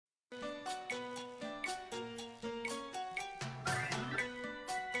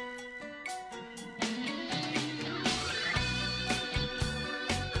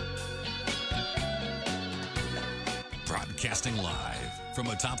Broadcasting live from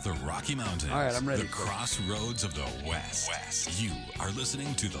atop the Rocky Mountains. All right, I'm ready. The crossroads of the West. You are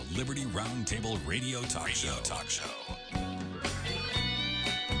listening to the Liberty Roundtable Radio Talk Show.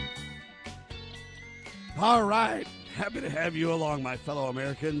 All right. Happy to have you along, my fellow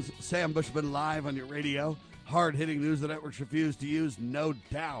Americans. Sam Bushman live on your radio. Hard-hitting news the networks refuse to use, no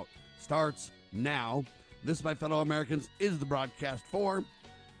doubt, starts now. This, my fellow Americans, is the broadcast for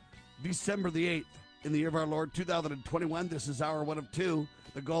December the 8th. In the year of our Lord, 2021, this is hour one of two.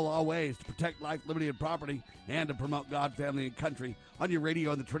 The goal always to protect life, liberty, and property, and to promote God, family, and country on your radio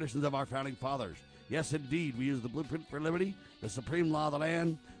and the traditions of our founding fathers. Yes, indeed, we use the blueprint for liberty, the supreme law of the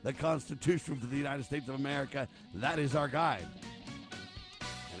land, the Constitution of the United States of America. That is our guide.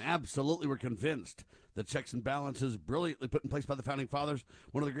 And absolutely, we're convinced the checks and balances brilliantly put in place by the founding fathers,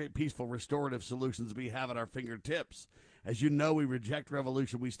 one of the great peaceful restorative solutions we have at our fingertips. As you know, we reject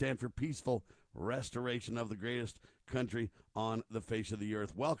revolution. We stand for peaceful restoration of the greatest country on the face of the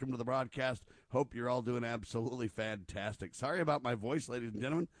earth. Welcome to the broadcast. Hope you're all doing absolutely fantastic. Sorry about my voice, ladies and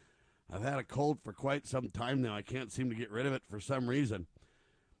gentlemen. I've had a cold for quite some time now. I can't seem to get rid of it for some reason.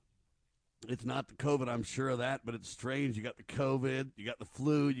 It's not the COVID, I'm sure of that, but it's strange. You got the COVID, you got the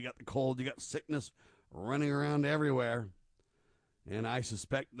flu, you got the cold, you got sickness running around everywhere. And I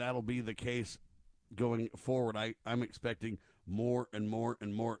suspect that'll be the case going forward. I'm expecting more and more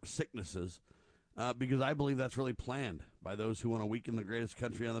and more sicknesses because I believe that's really planned by those who want to weaken the greatest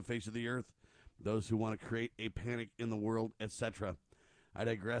country on the face of the earth, those who want to create a panic in the world, etc. I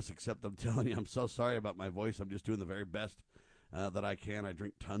digress, except I'm telling you, I'm so sorry about my voice. I'm just doing the very best that I can. I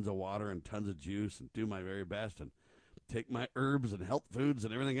drink tons of water and tons of juice and do my very best and take my herbs and health foods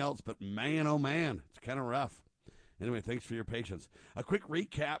and everything else. But man, oh man, it's kind of rough. Anyway, thanks for your patience. A quick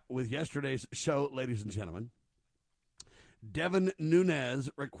recap with yesterday's show, ladies and gentlemen. Devin Nunes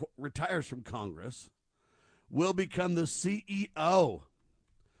retires from Congress, will become the CEO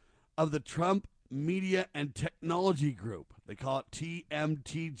of the Trump Media and Technology Group. They call it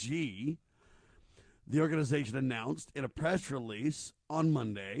TMTG. The organization announced in a press release on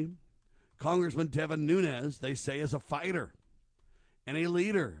Monday, Congressman Devin Nunes, they say, is a fighter and a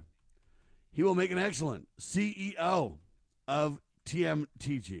leader. He will make an excellent CEO of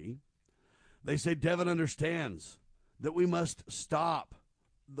TMTG. They say Devin understands that we must stop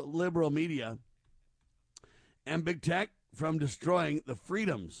the liberal media and big tech from destroying the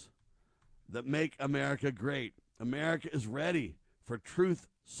freedoms that make America great. America is ready for Truth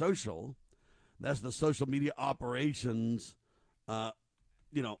Social. That's the social media operations, arm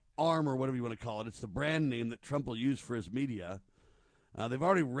or whatever you want to call it. It's the brand name that Trump will use for his media. They've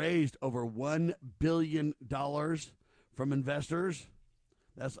already raised over $1 billion from investors.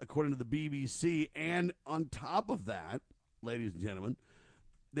 That's according to the BBC. And on top of that, ladies and gentlemen,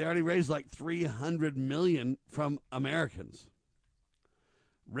 they already raised like $300 million from Americans.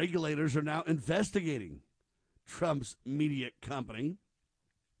 Regulators are now investigating Trump's media company,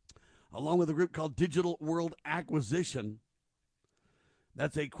 along with a group called Digital World Acquisition.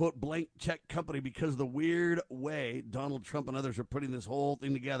 That's a, quote, blank check company because of the weird way Donald Trump and others are putting this whole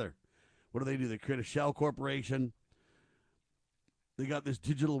thing together. What do? They create a shell corporation. They got this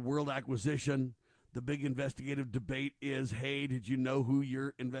Digital World Acquisition. The big investigative debate is, hey, did you know who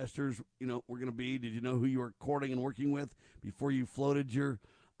your investors, were going to be? Did you know who you were courting and working with before you floated your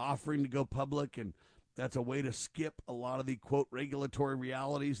offering to go public? And that's a way to skip a lot of the, quote, regulatory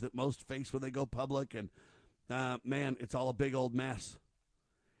realities that most face when they go public. And, man, it's all a big old mess.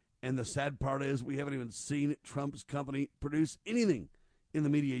 And the sad part is we haven't even seen Trump's company produce anything in the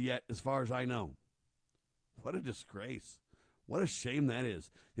media yet, as far as I know. What a disgrace. What a shame that is.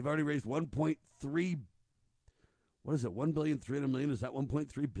 They've already raised $1.3 billion. Is that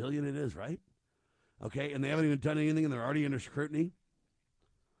 $1.3 billion it is, right? Okay, and they haven't even done anything, and they're already under scrutiny.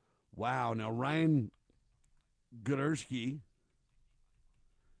 Wow. Now, Ryan Gudersky,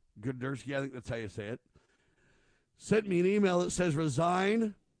 I think that's how you say it, sent me an email that says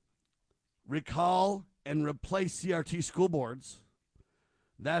resign, recall, and replace CRT school boards.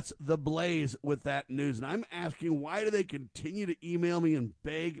 That's the blaze with that news. And I'm asking, why do they continue to email me and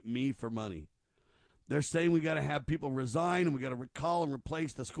beg me for money? They're saying we got to have people resign and we got to recall and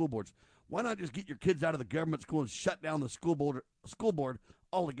replace the school boards. Why not just get your kids out of the government school and shut down the school board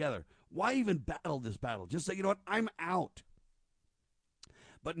altogether? Why even battle this battle? Just say, you know what, I'm out.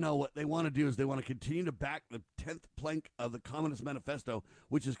 But no, what they want to do is they want to continue to back the 10th plank of the Communist Manifesto,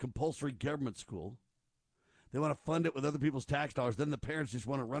 which is compulsory government school. They want to fund it with other people's tax dollars. Then the parents just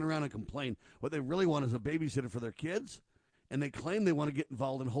want to run around and complain. What they really want is a babysitter for their kids, and they claim they want to get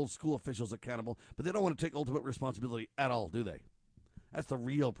involved and hold school officials accountable, but they don't want to take ultimate responsibility at all, do they? That's the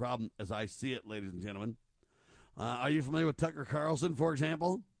real problem as I see it, ladies and gentlemen. Are you familiar with Tucker Carlson, for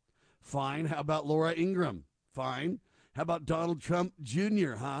example? Fine. How about Laura Ingraham? Fine. How about Donald Trump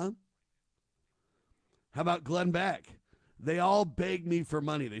Jr., huh? How about Glenn Beck? They all begged me for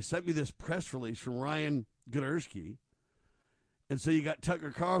money. They sent me this press release from Ryan Gudersky. And so you got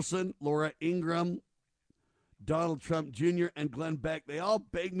Tucker Carlson, Laura Ingraham, Donald Trump Jr., and Glenn Beck. They all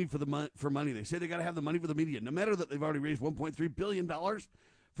begged me for money. They say they got to have the money for the media. No matter that they've already raised $1.3 billion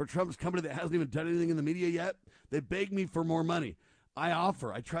for Trump's company that hasn't even done anything in the media yet, they beg me for more money. I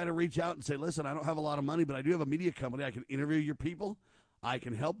offer. I try to reach out and say, listen, I don't have a lot of money, but I do have a media company. I can interview your people. I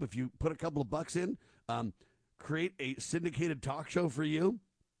can help if you put a couple of bucks in. Create a syndicated talk show for you.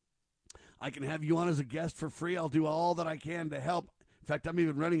 I can have you on as a guest for free. I'll do all that I can to help. In fact, I'm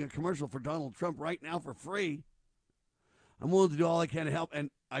even running a commercial for Donald Trump right now for free. I'm willing to do all I can to help. And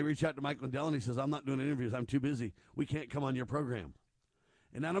I reach out to Mike Lindell, and he says, I'm not doing interviews. I'm too busy. We can't come on your program.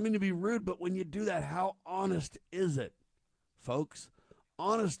 And I don't mean to be rude, but when you do that, how honest is it, folks?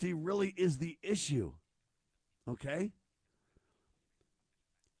 Honesty really is the issue, okay?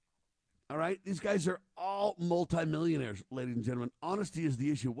 All right? These guys are all multimillionaires, ladies and gentlemen. Honesty is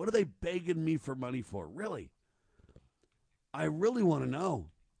the issue. What are they begging me for money for? Really? I really want to know.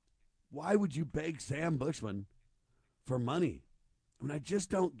 Why would you beg Sam Bushman for money? I mean, I just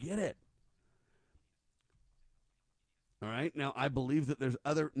don't get it. All right? Now, I believe that there's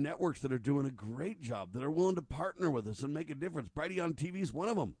other networks that are doing a great job, that are willing to partner with us and make a difference. Brighteon TV is one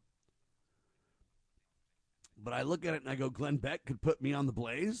of them. But I look at it and I go, Glenn Beck could put me on the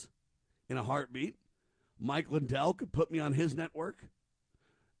Blaze in a heartbeat. Mike Lindell could put me on his network.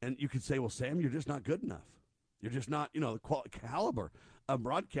 And you could say, well, Sam, you're just not good enough. You're just not, the caliber of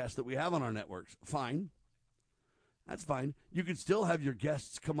broadcast that we have on our networks. Fine. That's fine. You could still have your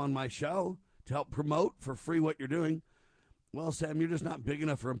guests come on my show to help promote for free what you're doing. Well, Sam, you're just not big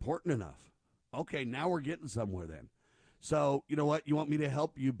enough or important enough. Okay, now we're getting somewhere then. So, you know what? You want me to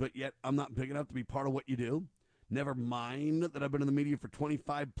help you, but yet I'm not big enough to be part of what you do? Never mind that I've been in the media for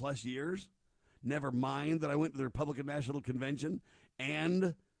 25 plus years. Never mind that I went to the Republican National Convention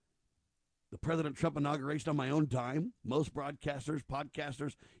and the President Trump inauguration on my own dime. Most broadcasters,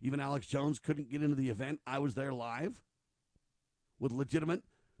 podcasters, even Alex Jones couldn't get into the event. I was there live with legitimate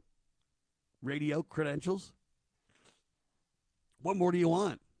radio credentials. What more do you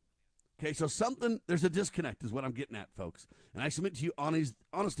want? Okay, so there's a disconnect is what I'm getting at, folks. And I submit to you,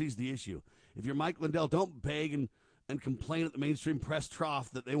 honesty is the issue. If you're Mike Lindell, don't beg and complain at the mainstream press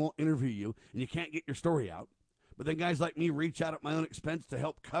trough that they won't interview you and you can't get your story out. But then guys like me reach out at my own expense to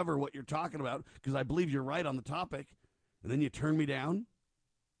help cover what you're talking about because I believe you're right on the topic, and then you turn me down.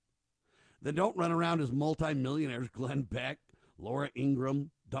 Then don't run around as multimillionaires, Glenn Beck, Laura Ingraham,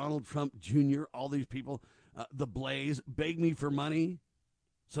 Donald Trump Jr., all these people, the Blaze, beg me for money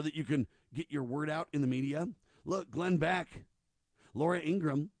so that you can get your word out in the media. Look, Glenn Beck, Laura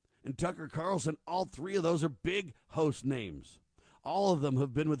Ingraham, and Tucker Carlson, all three of those are big host names. All of them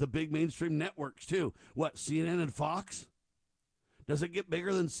have been with the big mainstream networks, too. What, CNN and Fox? Does it get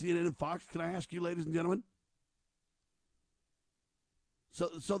bigger than CNN and Fox, can I ask you, ladies and gentlemen?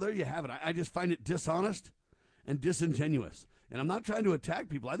 So there you have it. I just find it dishonest and disingenuous. And I'm not trying to attack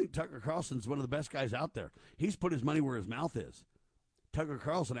people. I think Tucker Carlson's one of the best guys out there. He's put his money where his mouth is. Tucker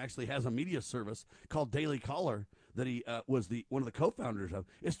Carlson actually has a media service called Daily Caller that he was one of the co-founders of.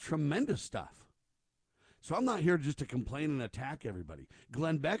 It's tremendous stuff. So I'm not here just to complain and attack everybody.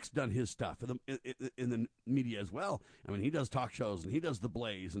 Glenn Beck's done his stuff in the media as well. I mean, he does talk shows and he does the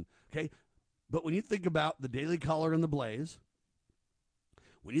Blaze. But when you think about the Daily Caller and the Blaze,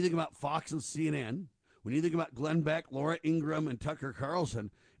 when you think about Fox and CNN, when you think about Glenn Beck, Laura Ingraham, and Tucker Carlson,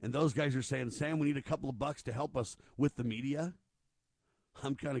 and those guys are saying, Sam, we need a couple of bucks to help us with the media,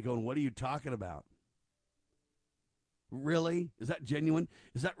 I'm kind of going, what are you talking about? Really? Is that genuine?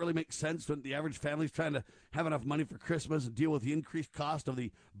 Does that really make sense when the average family's trying to have enough money for Christmas and deal with the increased cost of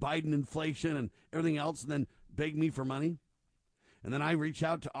the Biden inflation and everything else and then beg me for money? And then I reach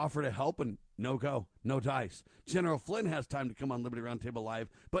out to offer to help and no go, no dice. General Flynn has time to come on Liberty Roundtable Live,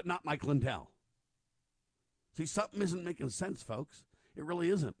 but not Mike Lindell. See, something isn't making sense, folks. It really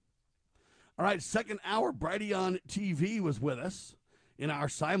isn't. All right, second hour, Brighteon TV was with us in our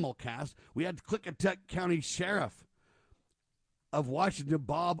simulcast. We had Klickitat County Sheriff of Washington,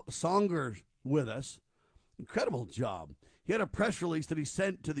 Bob Songers, with us. Incredible job. He had a press release that he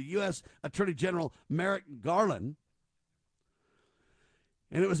sent to the U.S. Attorney General Merrick Garland,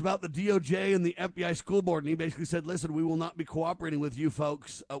 and it was about the DOJ and the FBI school board, and he basically said, listen, we will not be cooperating with you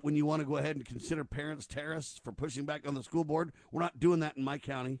folks when you want to go ahead and consider parents terrorists for pushing back on the school board. We're not doing that in my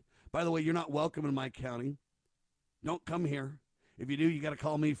county. By the way, you're not welcome in my county. Don't come here. If you do, you got to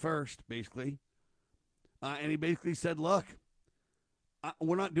call me first, basically. And he basically said, look,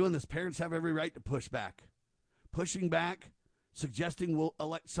 we're not doing this. Parents have every right to push back. Pushing back, suggesting we'll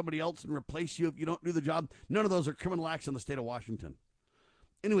elect somebody else and replace you if you don't do the job. None of those are criminal acts in the state of Washington.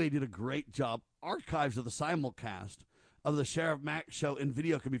 Anyway, he did a great job. Archives of the simulcast of the Sheriff Mack show in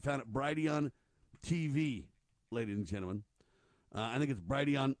video can be found at Brighteon TV, ladies and gentlemen. I think it's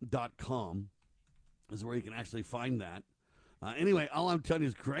Brighteon.com is where you can actually find that. Anyway, all I'm telling you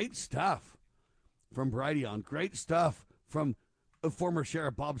is great stuff from Brighteon. Great stuff from former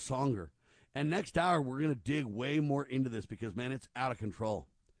Sheriff Bob Songer. And next hour, we're going to dig way more into this because, man, it's out of control.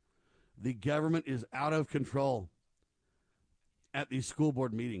 The government is out of control at these school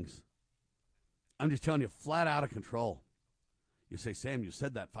board meetings. I'm just telling you, flat out of control. You say, Sam, you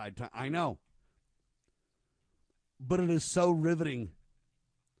said that 5 times. I know. But it is so riveting.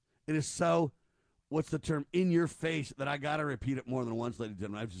 It is so, what's the term, in your face that I got to repeat it more than once, ladies and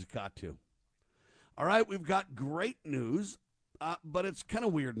gentlemen. I've just got to. All right, we've got great news, but it's kind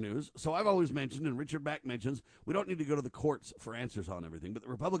of weird news. So I've always mentioned, and Richard Mack mentions, we don't need to go to the courts for answers on everything, but the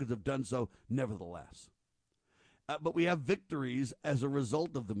Republicans have done so nevertheless. But we have victories as a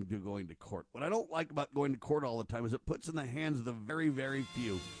result of them going to court. What I don't like about going to court all the time is it puts in the hands of the very, very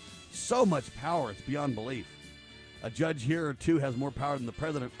few so much power, it's beyond belief. A judge here or two has more power than the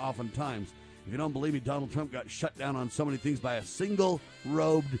president oftentimes. If you don't believe me, Donald Trump got shut down on so many things by a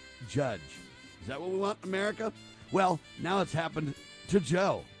single-robed judge. Is that what we want in America? Well, now it's happened to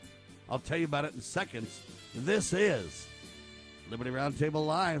Joe. I'll tell you about it in seconds. This is Liberty Roundtable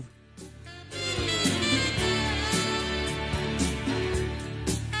Live.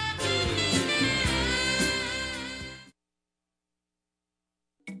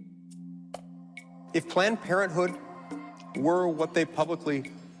 If Planned Parenthood were what they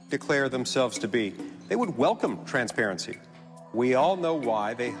publicly declare themselves to be, they would welcome transparency. We all know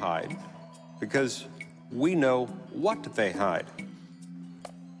why they hide, because we know what they hide.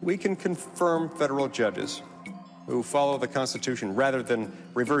 We can confirm federal judges who follow the Constitution rather than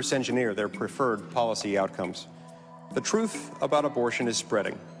reverse engineer their preferred policy outcomes. The truth about abortion is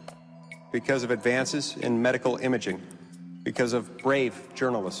spreading because of advances in medical imaging, because of brave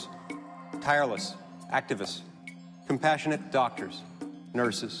journalists, tireless activists, compassionate doctors,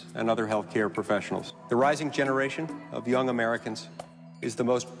 nurses, and other healthcare professionals. The rising generation of young Americans is the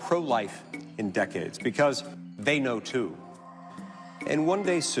most pro-life in decades because they know too. And one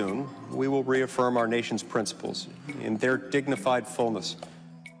day soon, we will reaffirm our nation's principles in their dignified fullness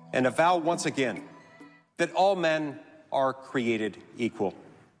and avow once again that all men are created equal.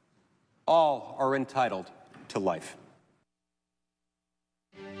 All are entitled to life.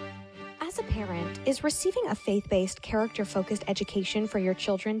 As a parent, is receiving a faith-based, character-focused education for your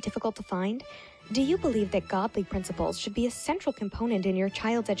children difficult to find? Do you believe that godly principles should be a central component in your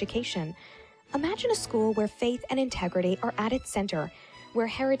child's education? Imagine a school where faith and integrity are at its center, where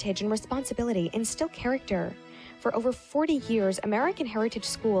heritage and responsibility instill character. For over 40 years, American Heritage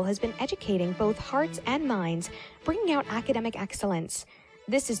School has been educating both hearts and minds, bringing out academic excellence.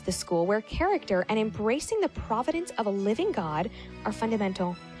 This is the school where character and embracing the providence of a living God are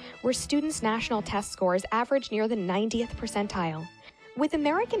fundamental, where students' national test scores average near the 90th percentile. With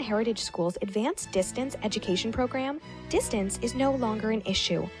American Heritage School's Advanced Distance Education Program, distance is no longer an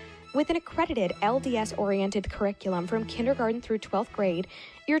issue. With an accredited LDS-oriented curriculum from kindergarten through 12th grade,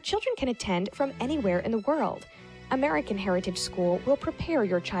 your children can attend from anywhere in the world. American Heritage School will prepare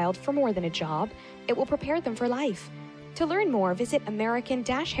your child for more than a job. It will prepare them for life. To learn more, visit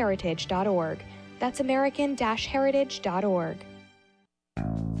American-Heritage.org. That's American-Heritage.org.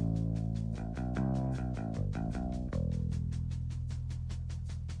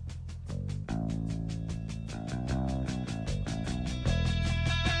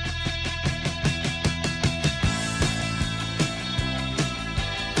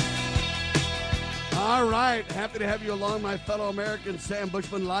 All right. Happy to have you along, my fellow Americans. Sam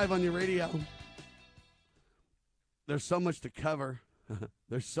Bushman live on your radio. There's so much to cover.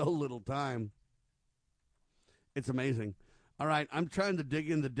 There's so little time. It's amazing. All right. I'm trying to dig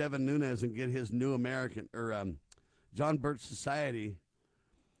into Devin Nunes and get his New American, or John Birch Society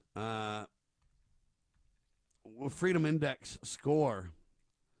Freedom Index score,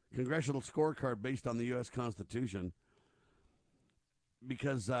 congressional scorecard based on the U.S. Constitution.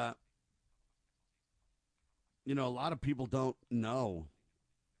 Because, you know, a lot of people don't know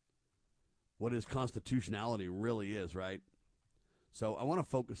what his constitutionality really is, right? So I want to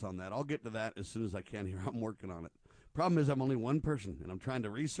focus on that. I'll get to that as soon as I can here. I'm working on it. Problem is I'm only one person, and I'm trying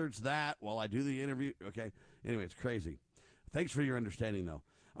to research that while I do the interview. Okay. Anyway, it's crazy. Thanks for your understanding, though.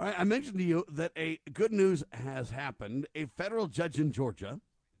 All right, I mentioned to you that a good news has happened. A federal judge in Georgia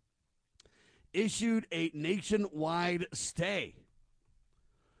issued a nationwide stay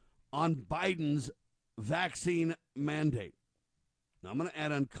on Biden's vaccine mandate. Now, I'm going to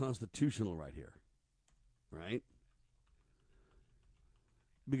add unconstitutional right here, right?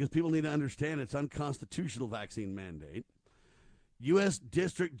 Because people need to understand it's unconstitutional vaccine mandate. U.S.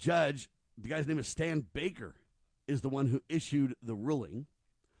 District Judge, the guy's name is Stan Baker, is the one who issued the ruling.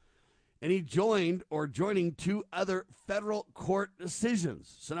 And he joining two other federal court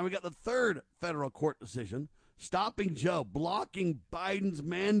decisions. So now we got the third federal court decision stopping Joe, blocking Biden's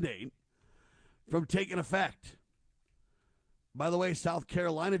mandate from taking effect. By the way, South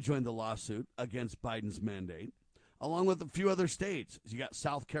Carolina joined the lawsuit against Biden's mandate, along with a few other states. You got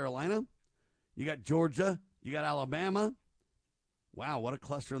South Carolina, you got Georgia, you got Alabama. Wow, what a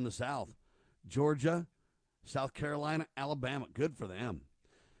cluster in the South. Georgia, South Carolina, Alabama. Good for them.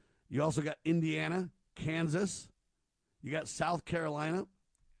 You also got Indiana, Kansas. You got South Carolina,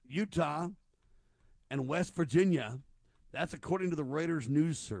 Utah, and West Virginia. That's according to the Reuters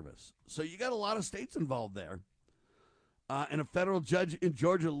news service. So you got a lot of states involved there. And a federal judge in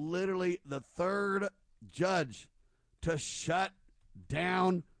Georgia, literally the third judge to shut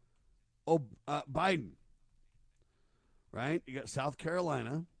down Biden. Right? You got South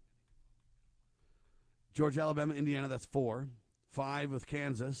Carolina, Georgia, Alabama, Indiana, that's 4. 5 with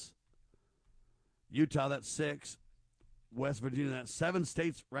Kansas. Utah, that's 6. West Virginia, that's 7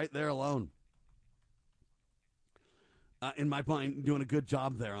 states right there alone. In my mind, doing a good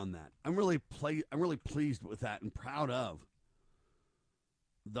job there on that. I'm really pleased with that and proud of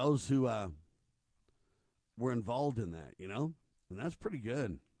those who were involved in that, you know? And that's pretty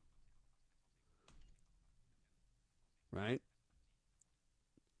good. Right?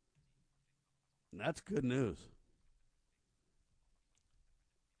 That's good news.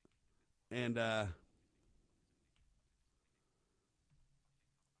 And all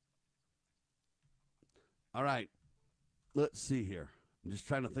right. Let's see here. I'm just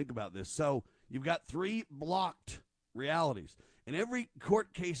trying to think about this. So you've got 3 blocked realities. And every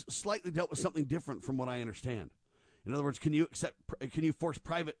court case slightly dealt with something different from what I understand. In other words, can you force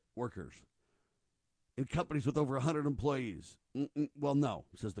private workers in companies with over 100 employees? Well, no,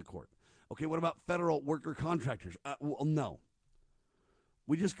 says the court. Okay, what about federal worker contractors? Well, no.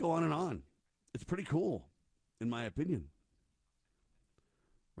 We just go on and on. It's pretty cool, in my opinion.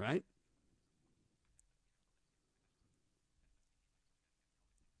 Right?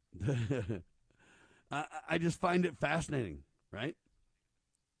 I just find it fascinating, right?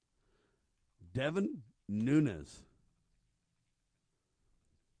 Devin Nunes.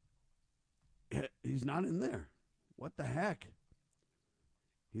 He's not in there. What the heck?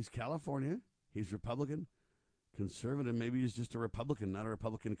 He's California. He's Republican, conservative. Maybe he's just a Republican, not a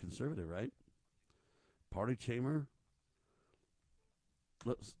Republican conservative, right? Party chamber.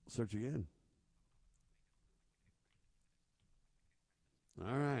 Let's search again.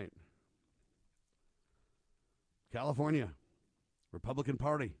 All right. California, Republican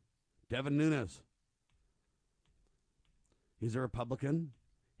Party, Devin Nunes. He's a Republican.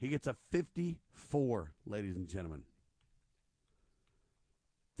 He gets a 54, ladies and gentlemen.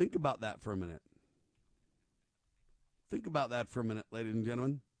 Think about that for a minute. Think about that for a minute, ladies and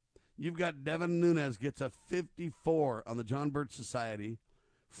gentlemen. You've got Devin Nunes gets a 54 on the John Birch Society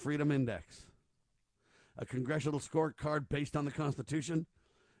Freedom Index. A congressional scorecard based on the Constitution.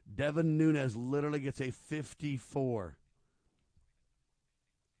 Devin Nunes literally gets a 54.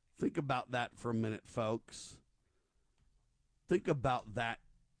 Think about that for a minute, folks. Think about that.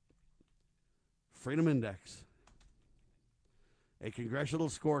 Freedom Index. A congressional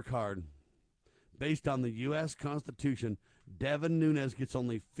scorecard based on the U.S. Constitution. Devin Nunes gets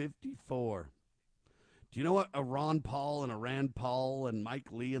only 54. Do you know what a Ron Paul and a Rand Paul and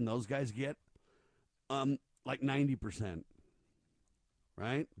Mike Lee and those guys get? Like 90%.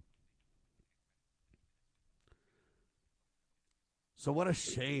 Right? So what a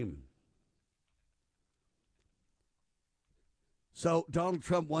shame. So Donald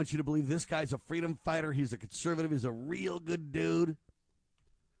Trump wants you to believe this guy's a freedom fighter. He's a conservative. He's a real good dude.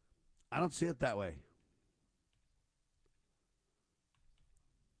 I don't see it that way.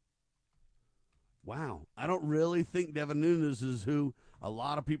 Wow. I don't really think Devin Nunes is who a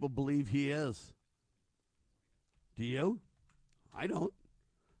lot of people believe he is. Do you? I don't.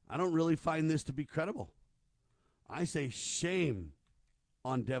 I don't really find this to be credible. I say shame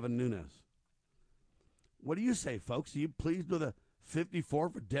on Devin Nunes. What do you say, folks? Are you pleased with a 54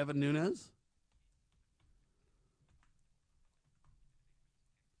 for Devin Nunes?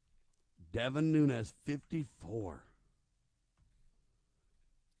 Devin Nunes, 54.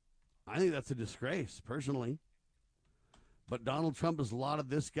 I think that's a disgrace, personally. But Donald Trump has allotted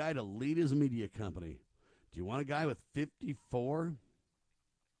this guy to lead his media company. Do you want a guy with 54?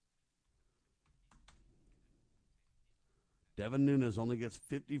 Devin Nunes only gets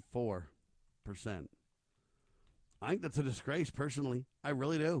 54%. I think that's a disgrace, personally. I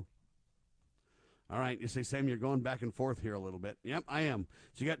really do. All right, you say, Sam, you're going back and forth here a little bit. Yep, I am.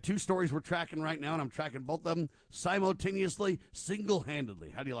 So you got two stories we're tracking right now, and I'm tracking both of them simultaneously,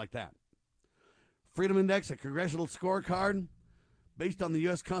 single-handedly. How do you like that? Freedom Index, a congressional scorecard based on the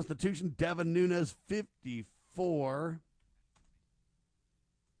U.S. Constitution. Devin Nunes, 54.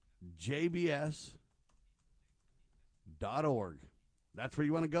 JBS.org. That's where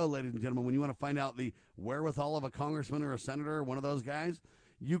you want to go, ladies and gentlemen. When you want to find out the wherewithal of a congressman or a senator or one of those guys,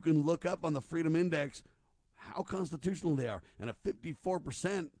 you can look up on the Freedom Index how constitutional they are. And at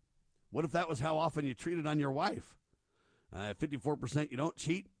 54%, what if that was how often you cheated on your wife? 54% you don't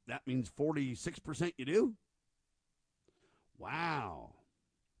cheat. That means 46% you do. Wow.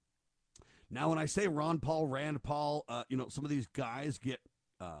 Now, when I say Ron Paul, Rand Paul, some of these guys get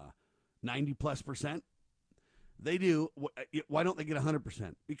 90+%. They do. Why don't they get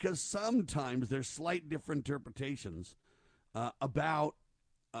 100%? Because sometimes there's slight different interpretations about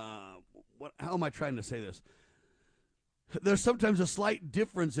how am I trying to say this? There's sometimes a slight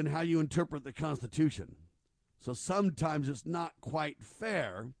difference in how you interpret the Constitution. So sometimes it's not quite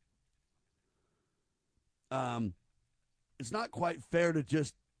fair. It's not quite fair to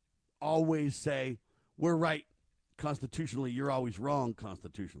just always say, we're right constitutionally, you're always wrong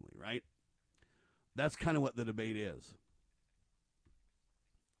constitutionally, right? That's kind of what the debate is.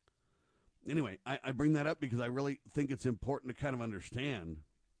 Anyway, I bring that up because I really think it's important to kind of understand.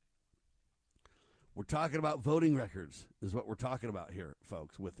 We're talking about voting records is what we're talking about here,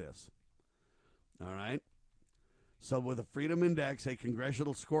 folks, with this. All right? So with a Freedom Index, a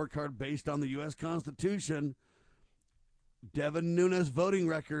congressional scorecard based on the U.S. Constitution, Devin Nunes voting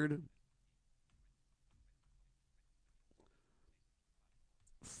record,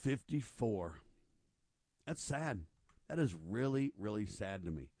 54. That's sad. That is really, really sad to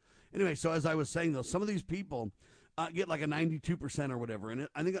me. Anyway, so as I was saying, though, some of these people get like a 92% or whatever. And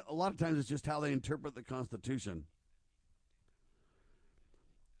I think a lot of times it's just how they interpret the Constitution.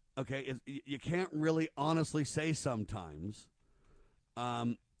 Okay, you can't really honestly say sometimes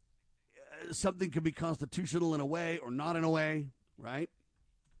something could be constitutional in a way or not in a way, right?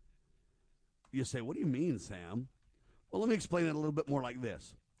 You say, what do you mean, Sam? Well, let me explain it a little bit more like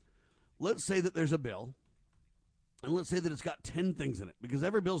this. Let's say that there's a bill, and let's say that it's got 10 things in it, because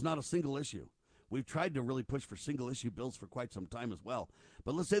every bill's not a single issue. We've tried to really push for single-issue bills for quite some time as well.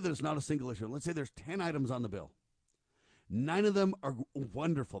 But let's say that it's not a single issue. Let's say there's 10 items on the bill. 9 of them are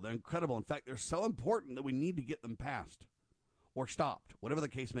wonderful. They're incredible. In fact, they're so important that we need to get them passed or stopped, whatever the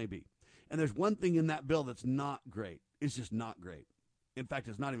case may be. And there's one thing in that bill that's not great. It's just not great. In fact,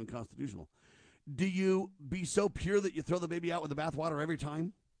 it's not even constitutional. Do you be so pure that you throw the baby out with the bathwater every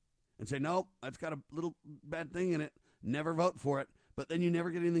time and say, no, that's got a little bad thing in it, never vote for it, but then you never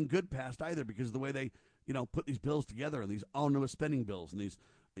get anything good passed either because of the way they, put these bills together and these omnibus spending bills and these,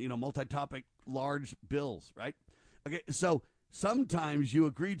 multi-topic large bills, right? Okay, so sometimes you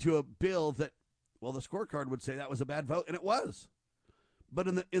agree to a bill that, well, the scorecard would say that was a bad vote, and it was. But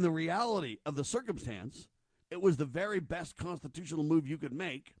in the reality of the circumstance, it was the very best constitutional move you could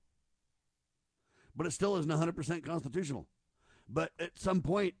make, but it still isn't 100% constitutional. But at some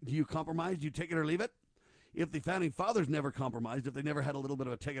point, do you compromise? Do you take it or leave it? If the founding fathers never compromised, if they never had a little bit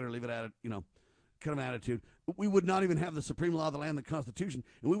of a take it or leave it kind of attitude, we would not even have the supreme law of the land, the Constitution,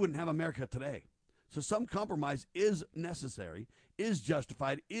 and we wouldn't have America today. So some compromise is necessary, is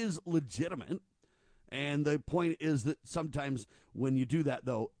justified, is legitimate. And the point is that sometimes when you do that,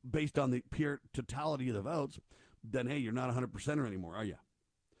 though, based on the pure totality of the votes, then, hey, you're not 100%er anymore, are you?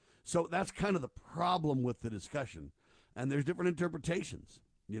 So that's kind of the problem with the discussion. And there's different interpretations,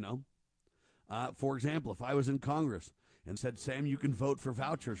 For example, if I was in Congress and said, Sam, you can vote for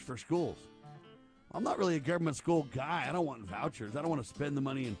vouchers for schools. I'm not really a government school guy. I don't want vouchers. I don't want to spend the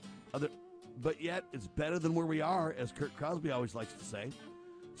money in other... But yet, it's better than where we are, as Kurt Crosby always likes to say.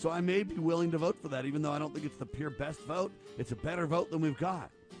 So I may be willing to vote for that, even though I don't think it's the pure best vote. It's a better vote than we've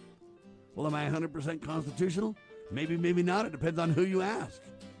got. Well, am I 100% constitutional? Maybe, maybe not. It depends on who you ask.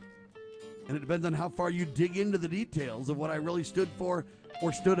 And it depends on how far you dig into the details of what I really stood for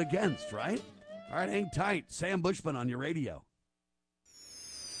or stood against, right? All right, hang tight. Sam Bushman on your radio.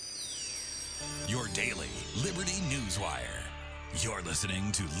 Your daily Liberty Newswire. You're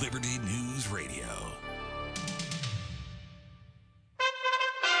listening to Liberty News Radio.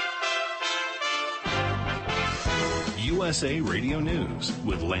 USA Radio News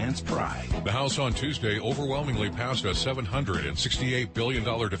with Lance Pry. The House on Tuesday overwhelmingly passed a $768 billion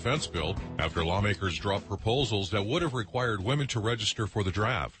defense bill after lawmakers dropped proposals that would have required women to register for the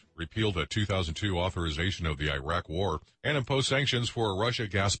draft, repealed a 2002 authorization of the Iraq War, and imposed sanctions for a Russia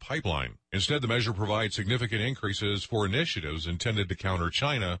gas pipeline. Instead, the measure provides significant increases for initiatives intended to counter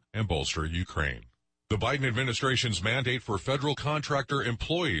China and bolster Ukraine. The Biden administration's mandate for federal contractor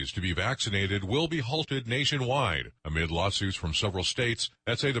employees to be vaccinated will be halted nationwide amid lawsuits from several states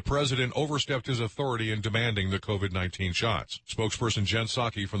that say the president overstepped his authority in demanding the COVID-19 shots. Spokesperson Jen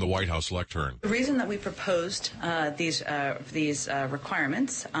Psaki from the White House lectern. The reason that we proposed these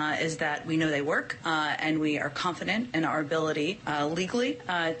requirements is that we know they work, and we are confident in our ability legally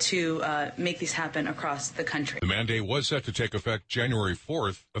to make these happen across the country. The mandate was set to take effect January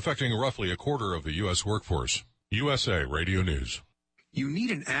 4th, affecting roughly a quarter of the U.S. workforce. USA Radio News. You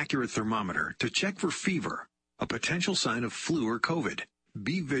need an accurate thermometer to check for fever, a potential sign of flu or COVID.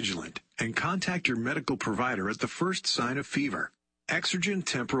 Be vigilant and contact your medical provider at the first sign of fever. Exergen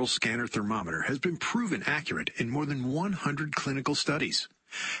Temporal Scanner Thermometer has been proven accurate in more than 100 clinical studies.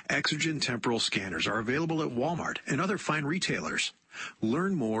 Exergen Temporal Scanners are available at Walmart and other fine retailers.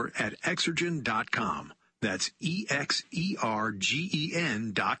 Learn more at Exergen.com. That's EXERGEN.com.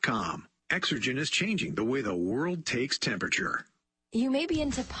 Exergen is changing the way the world takes temperature. You may be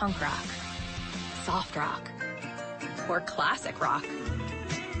into punk rock, soft rock, or classic rock,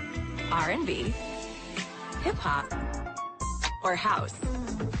 R&B, hip-hop, or house,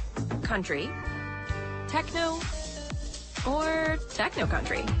 country, techno, or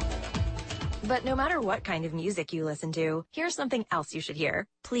techno-country. But no matter what kind of music you listen to, here's something else you should hear.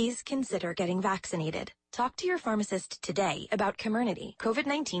 Please consider getting vaccinated. Talk to your pharmacist today about Comirnaty,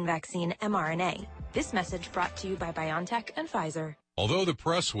 COVID-19 vaccine mRNA. This message brought to you by BioNTech and Pfizer. Although the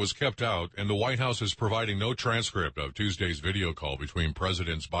press was kept out and the White House is providing no transcript of Tuesday's video call between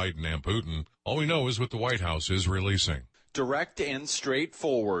Presidents Biden and Putin, all we know is what the White House is releasing. Direct and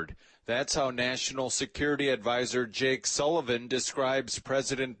straightforward. That's how National Security Advisor Jake Sullivan describes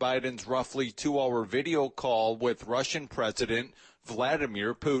President Biden's roughly 2-hour video call with Russian President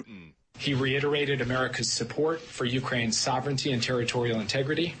Vladimir Putin. He reiterated America's support for Ukraine's sovereignty and territorial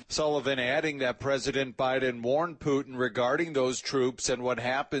integrity. Sullivan adding that President Biden warned Putin regarding those troops and what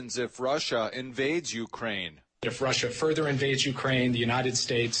happens if Russia invades Ukraine. If Russia further invades Ukraine, the United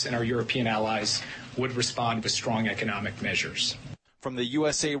States and our European allies would respond with strong economic measures. From the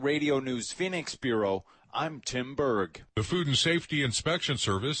USA Radio News Phoenix Bureau, I'm Tim Berg. The Food and Safety Inspection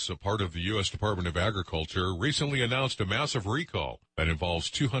Service, a part of the U.S. Department of Agriculture, recently announced a massive recall that involves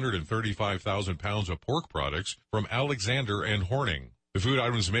 235,000 pounds of pork products from Alexander and Horning. The food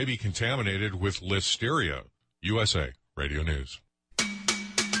items may be contaminated with Listeria. USA Radio News.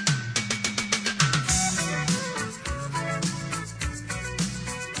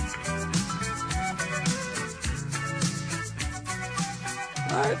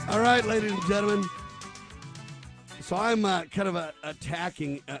 All right, ladies and gentlemen. So I'm kind of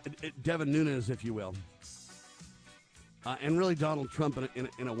attacking Devin Nunes, if you will, and really Donald Trump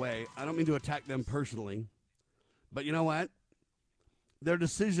in a way. I don't mean to attack them personally, but you know what? Their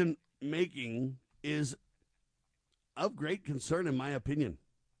decision-making is of great concern, in my opinion.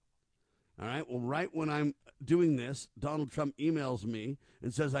 All right, well, right when I'm doing this, Donald Trump emails me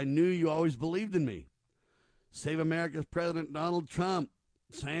and says, I knew you always believed in me. Save America's President Donald Trump.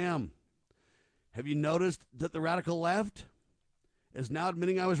 Sam, have you noticed that the radical left is now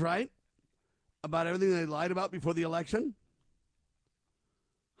admitting I was right about everything they lied about before the election?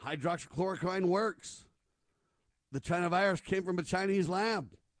 Hydroxychloroquine works. The China virus came from a Chinese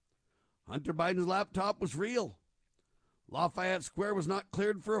lab. Hunter Biden's laptop was real. Lafayette Square was not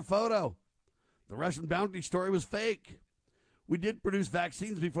cleared for a photo. The Russian bounty story was fake. We did produce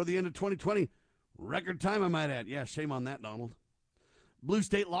vaccines before the end of 2020. Record time, I might add. Yeah, shame on that, Donald. Blue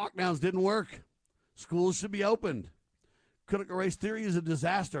state lockdowns didn't work. Schools should be opened. Critical race theory is a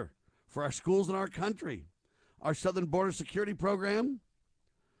disaster for our schools and our country. Our Southern Border Security Program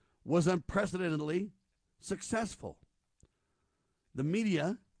was unprecedentedly successful. The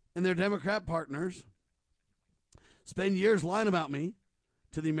media and their Democrat partners spend years lying about me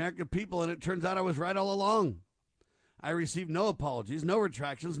to the American people, and it turns out I was right all along. I received no apologies, no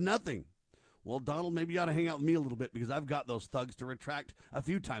retractions, nothing. Well, Donald, maybe you ought to hang out with me a little bit because I've got those thugs to retract a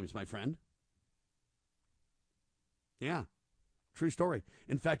few times, my friend. Yeah, true story.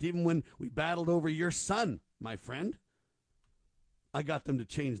 In fact, even when we battled over your son, my friend, I got them to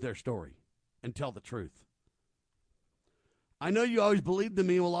change their story and tell the truth. I know you always believed in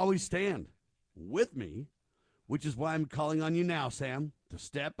me and will always stand with me, which is why I'm calling on you now, Sam, to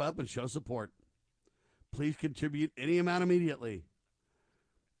step up and show support. Please contribute any amount immediately.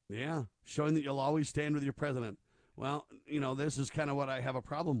 Yeah, showing that you'll always stand with your president. Well, this is kind of what I have a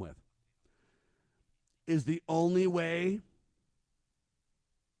problem with. Is the only way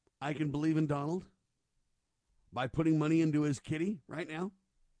I can believe in Donald by putting money into his kitty right now?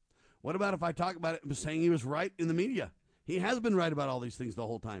 What about if I talk about it and saying he was right in the media? He has been right about all these things the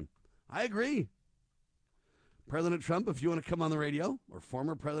whole time. I agree. President Trump, if you want to come on the radio, or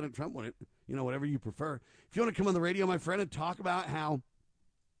former President Trump, whatever you prefer. If you want to come on the radio, my friend, and talk about how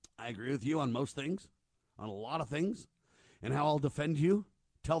I agree with you on most things, on a lot of things, and how I'll defend you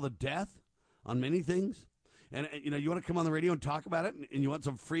till the death on many things, and you want to come on the radio and talk about it, and you want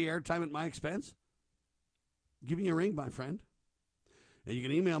some free airtime at my expense, give me a ring, my friend. And you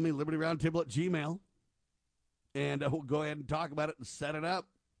can email me, libertyroundtable@gmail.com, and we'll go ahead and talk about it and set it up.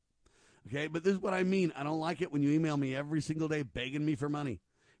 Okay, but this is what I mean. I don't like it when you email me every single day begging me for money.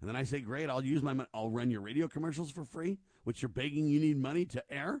 And then I say, great, I'll use my money. I'll run your radio commercials for free, which you're begging you need money to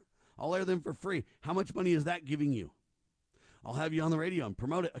air. I'll air them for free. How much money is that giving you? I'll have you on the radio and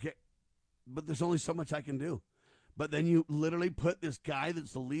promote it. Okay, but there's only so much I can do. But then you literally put this guy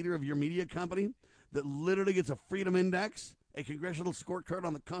that's the leader of your media company that literally gets a freedom index, a congressional scorecard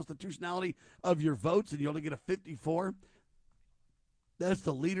on the constitutionality of your votes, and you only get a 54. That's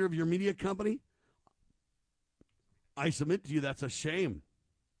the leader of your media company. I submit to you that's a shame.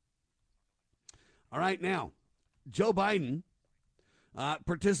 All right, now, Joe Biden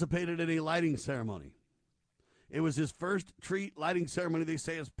participated in a lighting ceremony. It was his first tree lighting ceremony, they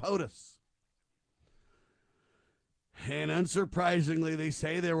say, as POTUS. And unsurprisingly, they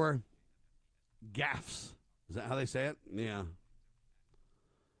say there were gaffes. Is that how they say it? Yeah.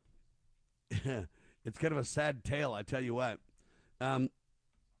 It's kind of a sad tale, I tell you what.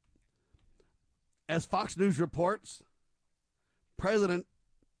 As Fox News reports, President,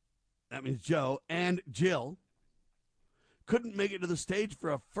 that means Joe, and Jill couldn't make it to the stage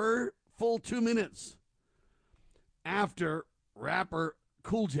for a full 2 minutes after rapper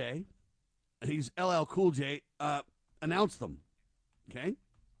Cool J, he's LL Cool J, announced them. Okay?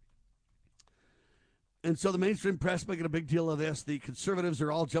 And so the mainstream press making a big deal of this. The conservatives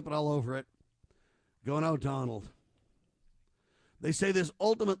are all jumping all over it, going, oh, Donald. They say this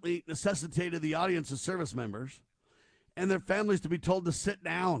ultimately necessitated the audience of service members and their families to be told to sit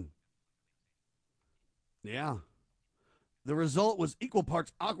down. Yeah. The result was equal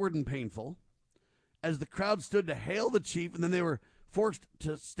parts awkward and painful as the crowd stood to hail the chief, and then they were forced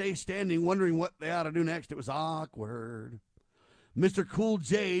to stay standing, wondering what they ought to do next. It was awkward. Mr. Cool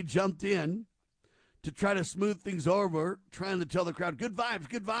J jumped in to try to smooth things over, trying to tell the crowd, good vibes,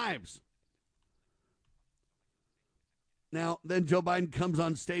 good vibes. Now, then Joe Biden comes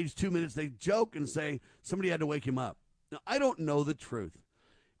on stage 2 minutes. They joke and say somebody had to wake him up. Now, I don't know the truth.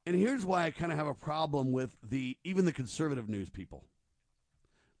 And here's why I kind of have a problem with even the conservative news people.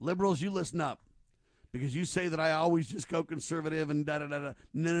 Liberals, you listen up. Because you say that I always just go conservative and da-da-da-da.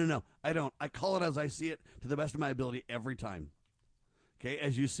 No. I don't. I call it as I see it to the best of my ability every time. Okay,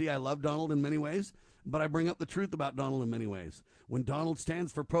 as you see, I love Donald in many ways, but I bring up the truth about Donald in many ways. When Donald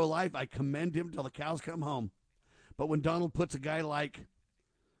stands for pro-life, I commend him till the cows come home. But when Donald puts a guy like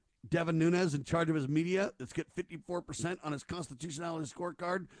Devin Nunes in charge of his media that's get 54% on his constitutionality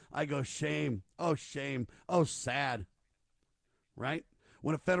scorecard, I go, shame. Oh, shame. Oh, sad. Right?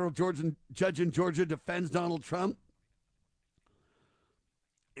 When a federal judge in Georgia defends Donald Trump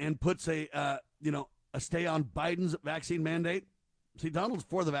and puts a stay on Biden's vaccine mandate. See, Donald's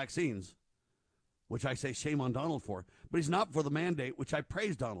for the vaccines, which I say shame on Donald for, but he's not for the mandate, which I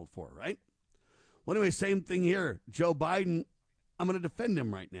praise Donald for, right? Well, anyway, same thing here. Joe Biden, I'm going to defend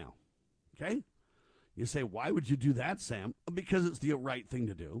him right now, okay? You say, why would you do that, Sam? Because it's the right thing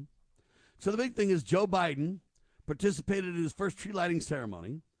to do. So the big thing is Joe Biden participated in his first tree lighting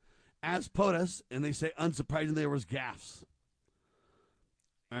ceremony as POTUS, and they say, unsurprisingly, there was gaffes.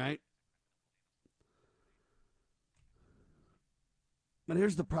 All right? But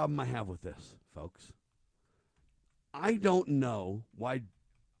here's the problem I have with this, folks. I don't know why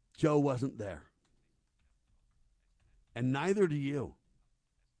Joe wasn't there. And neither do you.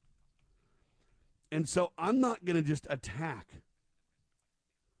 And so I'm not going to just attack.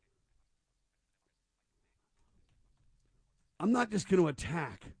 I'm not just going to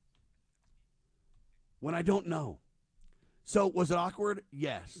attack when I don't know. So was it awkward?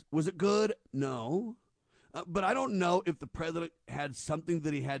 Yes. Was it good? No. But I don't know if the president had something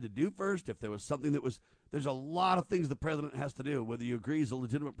that he had to do first, if there was something that was, there's a lot of things the president has to do. Whether you agree he's a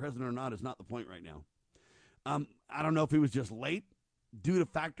legitimate president or not is not the point right now. I don't know if he was just late due to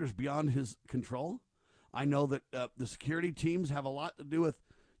factors beyond his control. I know that the security teams have a lot to do with,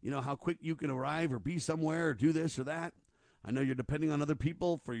 you know, how quick you can arrive or be somewhere or do this or that. I know you're depending on other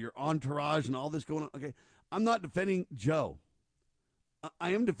people for your entourage and all this going on. Okay, I'm not defending Joe.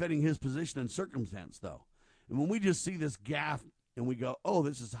 I am defending his position and circumstance, though. And when we just see this gaffe and we go, oh,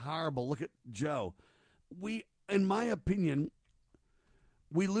 this is horrible, look at Joe, we, in my opinion,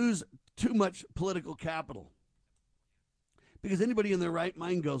 we lose too much political capital. Because anybody in their right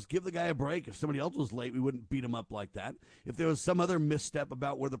mind goes, give the guy a break. If somebody else was late, we wouldn't beat him up like that. If there was some other misstep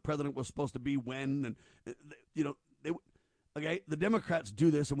about where the president was supposed to be when, and, you know, okay, the Democrats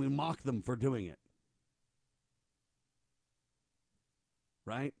do this, and we mock them for doing it.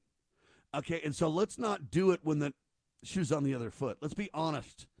 Right? Okay, and so let's not do it when the shoe's on the other foot. Let's be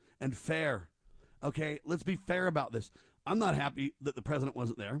honest and fair. Okay, let's be fair about this. I'm not happy that the president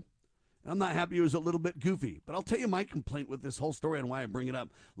wasn't there. I'm not happy it was a little bit goofy. But I'll tell you my complaint with this whole story and why I bring it up.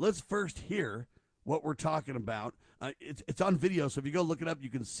 Let's first hear what we're talking about. It's on video, so if you go look it up, you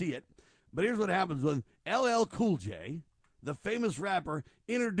can see it. But here's what happens when LL Cool J, the famous rapper,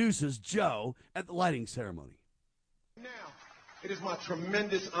 introduces Joe at the lighting ceremony. Now, it is my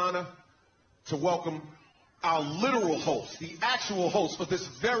tremendous honor to welcome our literal host, the actual host for this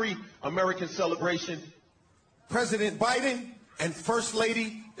very American celebration, President Biden and First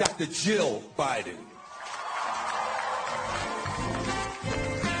Lady Dr. Jill Biden.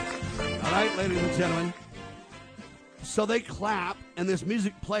 All right, ladies and gentlemen. So they clap, and this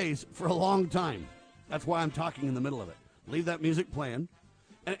music plays for a long time. That's why I'm talking in the middle of it. Leave that music playing.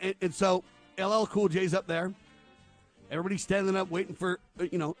 And so LL Cool J's up there. Everybody's standing up waiting for,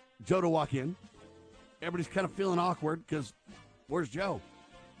 Joe to walk in. Everybody's kind of feeling awkward because where's Joe?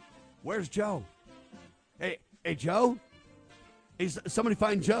 Where's Joe? Hey, Joe? Somebody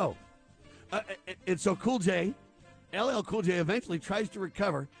find Joe. And so Cool J, LL Cool J, eventually tries to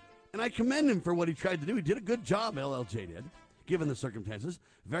recover. And I commend him for what he tried to do. He did a good job, LLJ did, given the circumstances.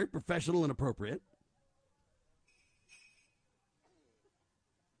 Very professional and appropriate.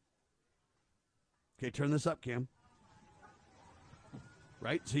 Okay, turn this up, Cam.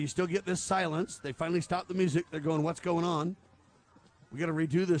 Right, so you still get this silence. They finally stop the music. They're going, what's going on? We got to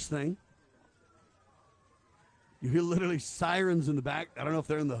redo this thing. You hear literally sirens in the back. I don't know if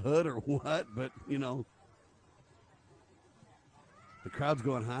they're in the hood or what, but, the crowd's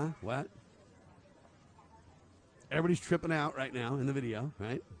going, huh? What? Everybody's tripping out right now in the video,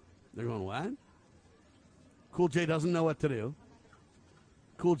 right? They're going, what? Cool J doesn't know what to do.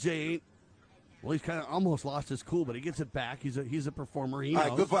 Cool J ain't. Well, he's kind of almost lost his cool, but he gets it back. He's a performer. He knows. All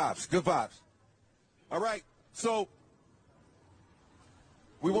right, good vibes, good vibes. All right, so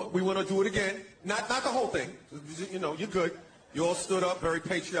we want to do it again. Not the whole thing. You're good. You all stood up, very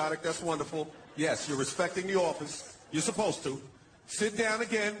patriotic. That's wonderful. Yes, you're respecting the office. You're supposed to. Sit down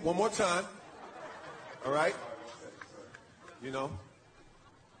again one more time. All right? It'll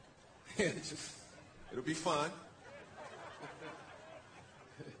be fine.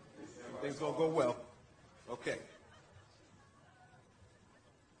 Everything's going to go well. Okay.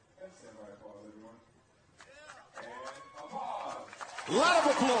 A lot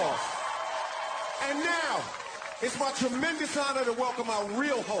of applause. And now, it's my tremendous honor to welcome our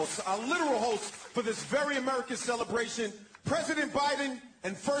real host, our literal host for this very American celebration, President Biden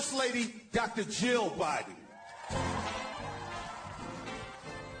and First Lady Dr. Jill Biden.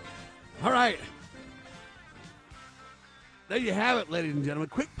 All right. There you have it, ladies and gentlemen.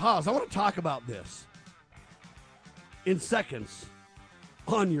 Quick pause. I want to talk about this in seconds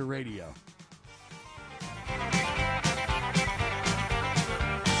on your radio.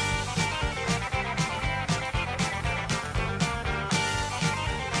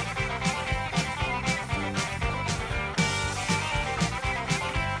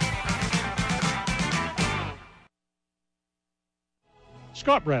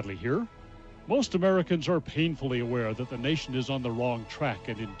 Scott Bradley here. Most Americans are painfully aware that the nation is on the wrong track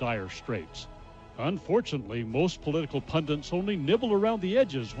and in dire straits. Unfortunately, most political pundits only nibble around the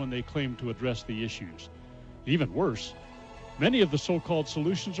edges when they claim to address the issues. Even worse, many of the so-called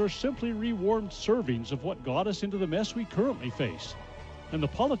solutions are simply rewarmed servings of what got us into the mess we currently face. And the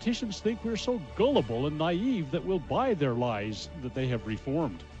politicians think we're so gullible and naive that we'll buy their lies that they have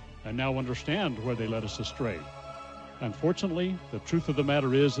reformed and now understand where they led us astray. Unfortunately, the truth of the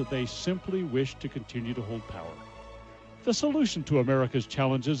matter is that they simply wish to continue to hold power. The solution to America's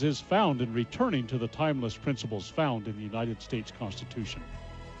challenges is found in returning to the timeless principles found in the United States Constitution.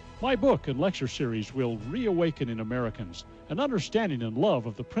 My book and lecture series will reawaken in Americans an understanding and love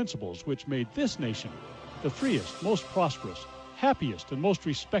of the principles which made this nation the freest, most prosperous, happiest, and most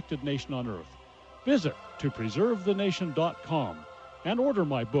respected nation on earth. Visit topreservethenation.com and order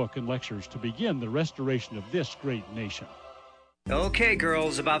my book and lectures to begin the restoration of this great nation. Okay,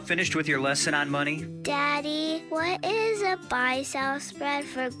 girls, about finished with your lesson on money? Daddy, what is a buy-sell spread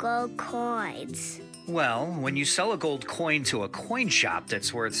for gold coins? Well, when you sell a gold coin to a coin shop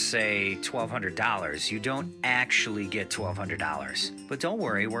that's worth, say, $1,200, you don't actually get $1,200. But don't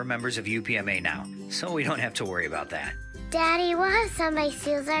worry, we're members of UPMA now, so we don't have to worry about that. Daddy, what if somebody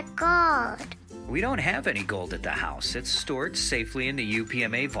steals our gold? We don't have any gold at the house. It's stored safely in the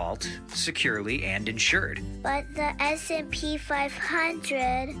UPMA vault, securely and insured. But the S&P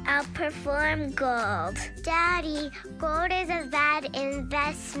 500 outperformed gold. Daddy, gold is a bad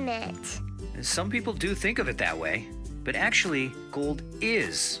investment. Some people do think of it that way, but actually, gold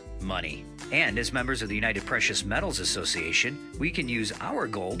is money. And as members of the United Precious Metals Association, we can use our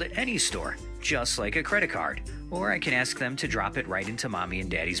gold at any store, just like a credit card. Or I can ask them to drop it right into Mommy and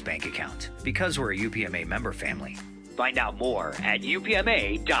Daddy's bank account, because we're a UPMA member family. Find out more at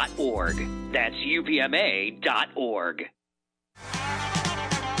upma.org. That's upma.org.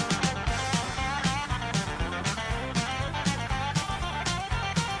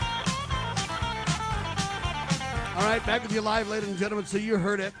 All right, back with you live, ladies and gentlemen. So you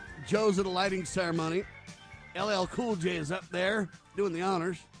heard it. Joe's at a lighting ceremony. LL Cool J is up there doing the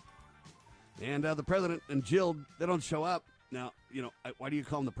honors. And the president and Jill, they don't show up. Now, why do you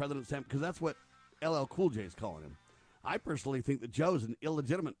call him the president, Sam? Because that's what LL Cool J is calling him. I personally think that Joe's an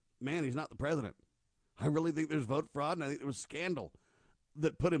illegitimate man. He's not the president. I really think there's vote fraud, and I think there was scandal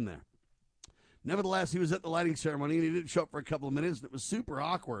that put him there. Nevertheless, he was at the lighting ceremony, and he didn't show up for a couple of minutes, and it was super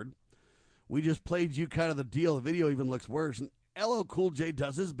awkward. We just played you kind of the deal. The video even looks worse. And LL Cool J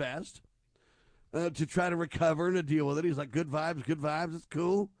does his best to try to recover and to deal with it. He's like, good vibes, it's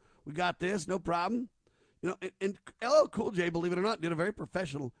cool. We got this, no problem. And LL Cool J, believe it or not, did a very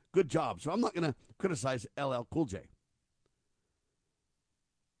professional, good job. So I'm not going to criticize LL Cool J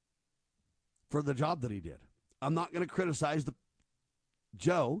for the job that he did. I'm not going to criticize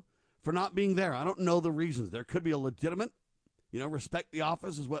Joe for not being there. I don't know the reasons. There could be a legitimate, respect the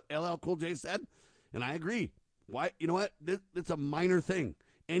office is what LL Cool J said, and I agree. Why? You know what? It's a minor thing.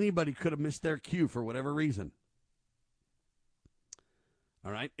 Anybody could have missed their cue for whatever reason.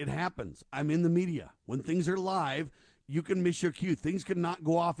 All right? It happens. I'm in the media. When things are live, you can miss your cue. Things can not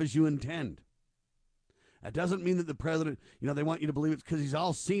go off as you intend. That doesn't mean that the president, they want you to believe it's because he's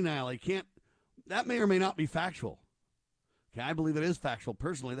all senile. He can't. That may or may not be factual. Okay, I believe it is factual.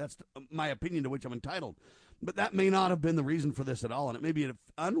 Personally, that's my opinion to which I'm entitled. But that may not have been the reason for this at all, and it may be an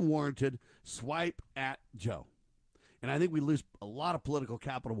unwarranted swipe at Joe. And I think we lose a lot of political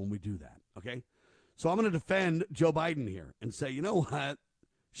capital when we do that, okay? So I'm going to defend Joe Biden here and say, you know what?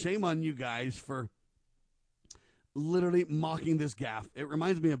 Shame on you guys for literally mocking this gaffe. It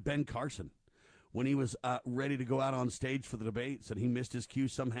reminds me of Ben Carson when he was ready to go out on stage for the debates and he missed his cue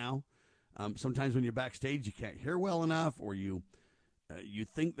somehow. Sometimes when you're backstage, you can't hear well enough, or you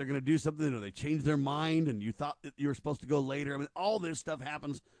think they're going to do something, or they change their mind, and you thought that you were supposed to go later. I mean, all this stuff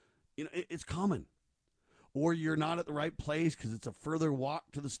happens. It's common. Or you're not at the right place because it's a further walk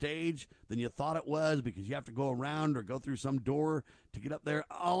to the stage than you thought it was because you have to go around or go through some door to get up there.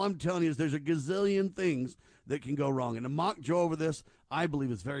 All I'm telling you is there's a gazillion things that can go wrong. And to mock Joe over this, I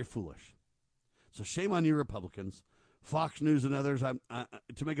believe is very foolish. So shame on you, Republicans. Fox News and others,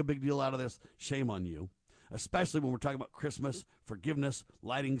 to make a big deal out of this, shame on you. Especially when we're talking about Christmas, forgiveness,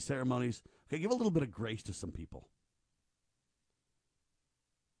 lighting ceremonies. Okay, give a little bit of grace to some people.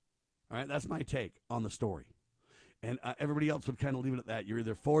 All right, that's my take on the story. And everybody else would kind of leave it at that. You're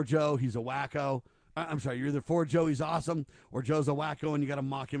either for Joe, he's a wacko. You're either for Joe, he's awesome, or Joe's a wacko, and you got to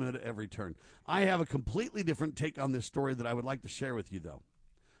mock him at every turn. I have a completely different take on this story that I would like to share with you, though,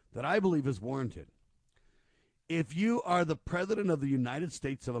 that I believe is warranted. If you are the president of the United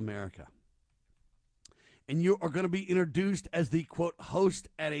States of America, and you are going to be introduced as the, quote, host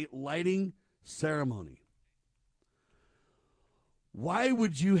at a lighting ceremony, why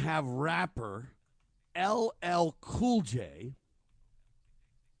would you have rapper LL Cool J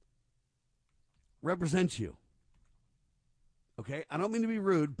represent you? Okay, I don't mean to be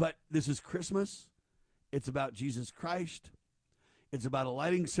rude, but this is Christmas. It's about Jesus Christ. It's about a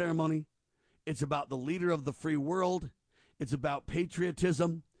lighting ceremony. It's about the leader of the free world. It's about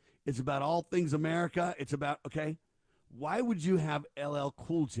patriotism. It's about all things America. It's about, okay, why would you have LL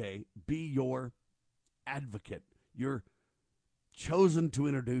Cool J be your advocate, your chosen to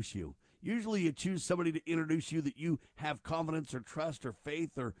introduce you? Usually you choose somebody to introduce you that you have confidence or trust or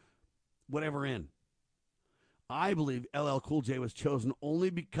faith or whatever in. I believe LL Cool J was chosen only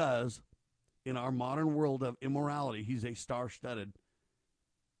because in our modern world of immorality, he's a star-studded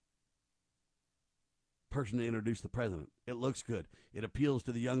person to introduce the president. It looks good. It appeals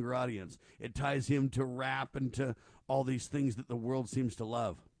to the younger audience. It ties him to rap and to all these things that the world seems to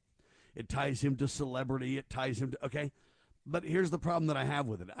love. It ties him to celebrity. It ties him to, okay? But here's the problem that I have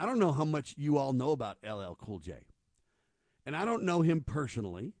with it. I don't know how much you all know about LL Cool J. And I don't know him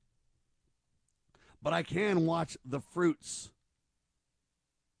personally, but I can watch the fruits.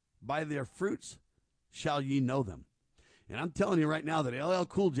 By their fruits shall ye know them. And I'm telling you right now that LL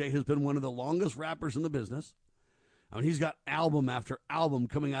Cool J has been one of the longest rappers in the business. I mean, he's got album after album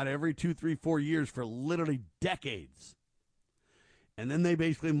coming out every 2, 3, 4 years for literally decades. And then they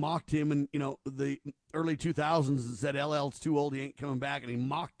basically mocked him in, the early 2000s and said, LL's too old, he ain't coming back. And he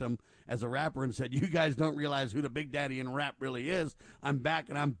mocked them as a rapper and said, you guys don't realize who the big daddy in rap really is. I'm back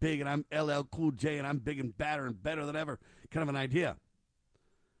and I'm big and I'm LL Cool J and I'm big and badder and better than ever. Kind of an idea.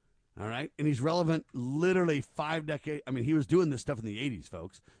 All right? And he's relevant literally 5 decades. I mean, he was doing this stuff in the 80s,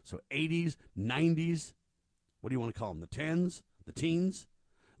 folks. So 80s, 90s, what do you want to call them? The 10s, the teens?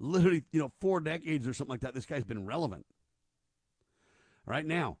 Literally, 4 decades or something like that. This guy's been relevant. All right,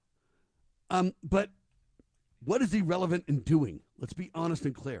 now. But what is he relevant in doing? Let's be honest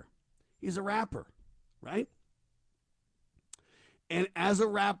and clear. He's a rapper, right? And as a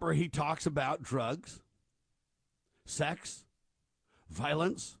rapper, he talks about drugs, sex,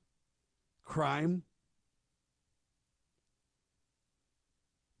 violence, crime,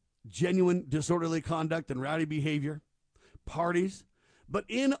 genuine disorderly conduct and rowdy behavior, parties. But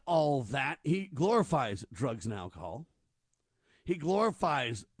in all that, he glorifies drugs and alcohol. He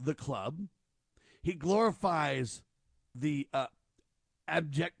glorifies the club. He glorifies the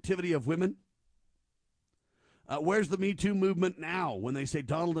objectivity of women. Where's the Me Too movement now when they say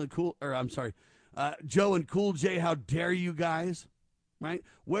Joe and Cool J, how dare you guys? Right?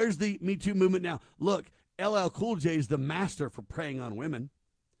 Where's the Me Too movement now? Look, LL Cool J is the master for preying on women.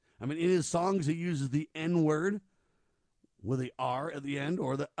 I mean, in his songs, he uses the N-word with the R at the end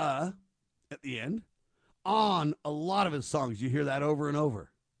or the at the end. On a lot of his songs, you hear that over and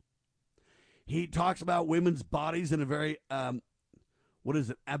over. He talks about women's bodies in a very,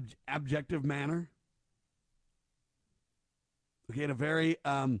 objective manner. Okay, in a very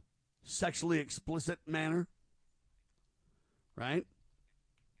sexually explicit manner. Right?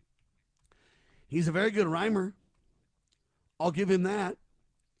 He's a very good rhymer. I'll give him that.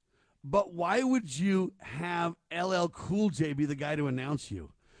 But why would you have LL Cool J be the guy to announce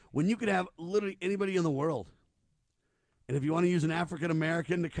you when you could have literally anybody in the world? And if you want to use an African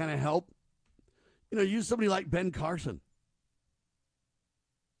American to kind of help, use somebody like Ben Carson.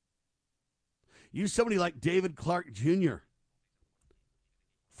 Use somebody like David Clark Jr.,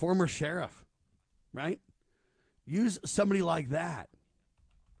 former sheriff, right? Use somebody like that.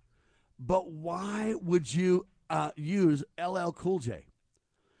 But why would you use LL Cool J?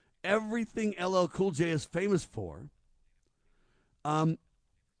 Everything LL Cool J is famous for,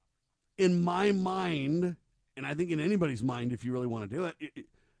 in my mind, and I think in anybody's mind, if you really want to do it,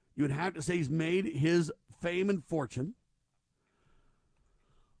 you would have to say he's made his fame and fortune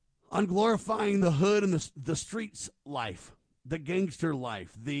on glorifying the hood and the streets life, the gangster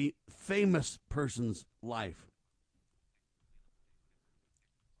life, the famous person's life.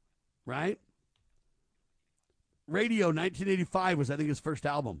 Right? Radio 1985 was, I think, his first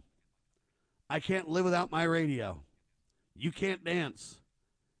album. I Can't Live Without My Radio. You Can't Dance.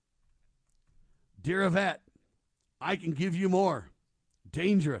 Dear Yvette, I Can Give You More.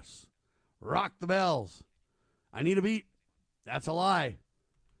 Dangerous. Rock the Bells. I Need a Beat. That's a Lie.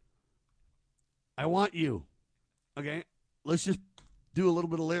 I Want You. Okay, let's just do a little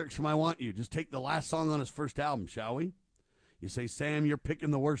bit of lyrics from I Want You. Just take the last song on his first album, shall we? You say, Sam, you're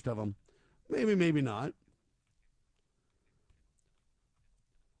picking the worst of them. Maybe, maybe not.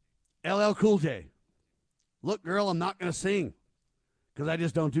 LL Cool J. Look, girl, I'm not going to sing because I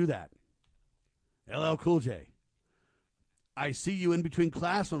just don't do that. LL Cool J. I see you in between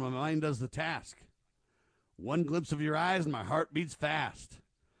class when my mind does the task. One glimpse of your eyes and my heart beats fast.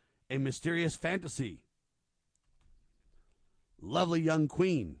 A mysterious fantasy. Lovely young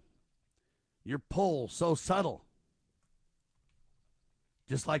queen. Your pull so subtle.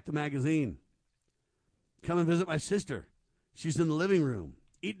 Just like the magazine. Come and visit my sister. She's in the living room.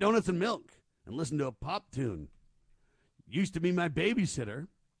 Eat donuts and milk and listen to a pop tune. Used to be my babysitter.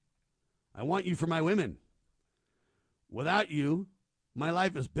 I want you for my women. Without you, my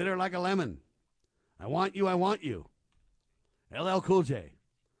life is bitter like a lemon. I want you, I want you. LL Cool J.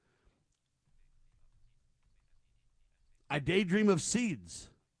 I daydream of seeds,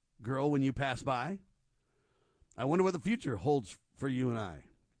 girl, when you pass by. I wonder what the future holds for you and I.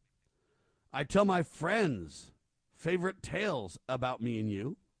 I tell my friends favorite tales about me and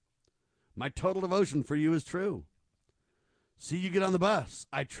you. My total devotion for you is true. See you get on the bus.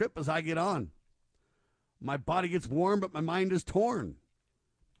 I trip as I get on. My body gets warm, but my mind is torn.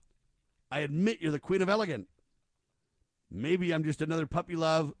 I admit you're the queen of elegant. Maybe I'm just another puppy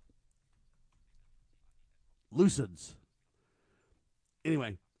love. Lucids.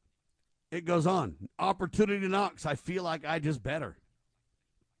 Anyway, it goes on. Opportunity knocks. I feel like I just better.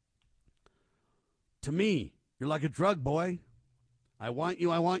 To me, you're like a drug, boy. I want you,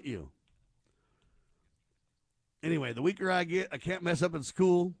 I want you. Anyway, the weaker I get, I can't mess up in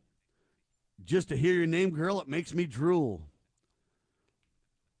school. Just to hear your name, girl, it makes me drool.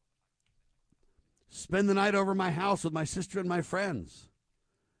 Spend the night over my house with my sister and my friends.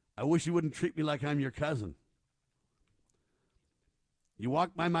 I wish you wouldn't treat me like I'm your cousin. You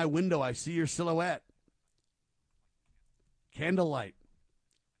walk by my window, I see your silhouette. Candlelight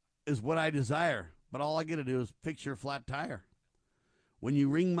is what I desire, but all I get to do is fix your flat tire. When you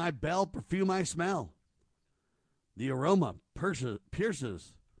ring my bell, perfume I smell. The aroma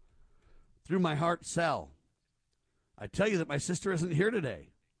pierces through my heart cell. I tell you that my sister isn't here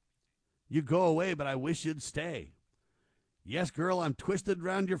today. You go away, but I wish you'd stay. Yes, girl, I'm twisted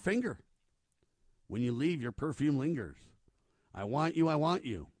round your finger. When you leave, your perfume lingers. I want you, I want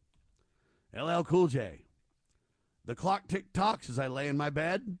you. LL Cool J. The clock tick-tocks as I lay in my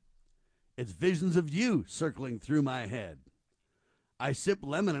bed. It's visions of you circling through my head. I sip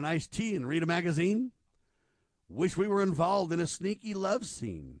lemon and iced tea and read a magazine. Wish we were involved in a sneaky love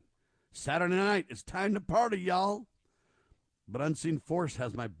scene. Saturday night, it's time to party, y'all. But unseen force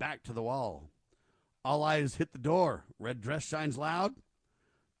has my back to the wall. All eyes hit the door. Red dress shines loud.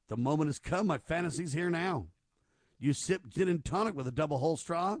 The moment has come. My fantasy's here now. You sip gin and tonic with a double hole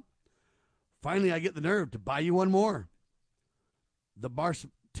straw. Finally, I get the nerve to buy you one more. The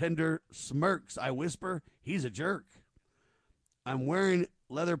bartender smirks. I whisper, he's a jerk. I'm wearing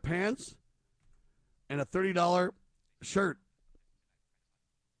leather pants and a $30 shirt.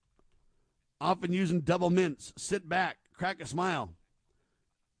 Often using double mints. Sit back, crack a smile.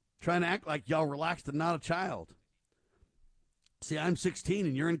 Trying to act like y'all relaxed and not a child. See, I'm 16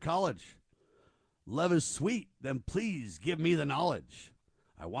 and you're in college. Love is sweet, then please give me the knowledge.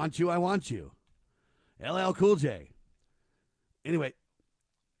 I want you, I want you. LL Cool J. Anyway,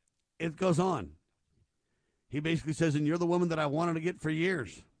 it goes on. He basically says, and you're the woman that I wanted to get for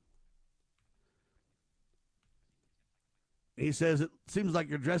years. He says, it seems like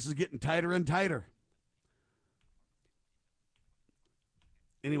your dress is getting tighter and tighter.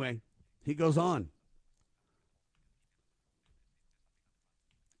 Anyway, he goes on.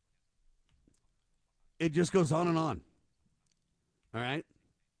 It just goes on and on. All right?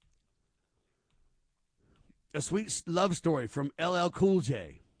 A sweet love story from LL Cool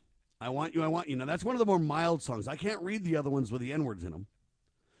J. I want you, I want you. Now, that's one of the more mild songs. I can't read the other ones with the N-words in them.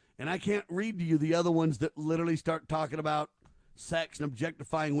 And I can't read to you the other ones that literally start talking about sex and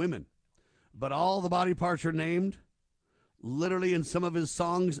objectifying women. But all the body parts are named. Literally in some of his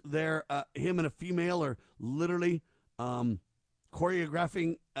songs, they're him and a female are literally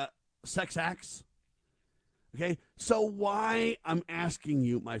choreographing sex acts. Okay? So why, I'm asking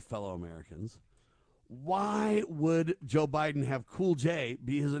you, my fellow Americans, why would Joe Biden have Cool J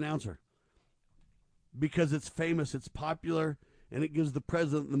be his announcer? Because it's famous, it's popular, and it gives the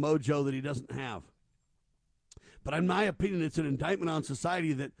president the mojo that he doesn't have. But in my opinion, it's an indictment on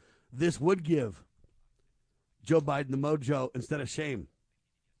society that this would give Joe Biden the mojo instead of shame.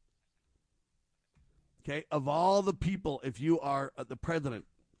 Okay? Of all the people, if you are the president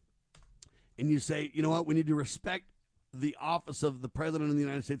and you say, you know what, we need to respect the office of the president of the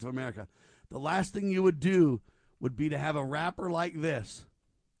United States of America, the last thing you would do would be to have a rapper like this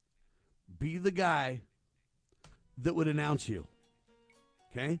be the guy that would announce you.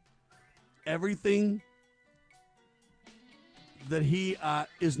 Okay? Everything that he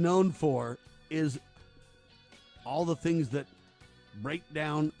is known for is all the things that break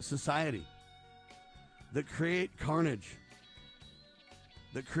down society, that create carnage,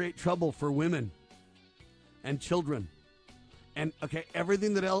 that create trouble for women and children. And, okay,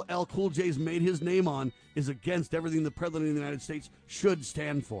 everything that LL Cool J's made his name on is against everything the President of the United States should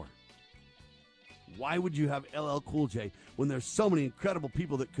stand for. Why would you have LL Cool J when there's so many incredible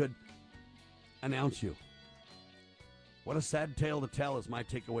people that could announce you? What a sad tale to tell is my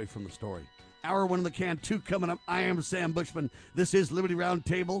takeaway from the story. Hour 1 of the can, 2 coming up. I am Sam Bushman. This is Liberty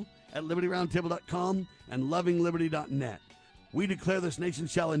Roundtable at LibertyRoundtable.com and LovingLiberty.net. We declare this nation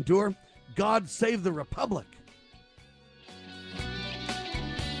shall endure. God save the Republic.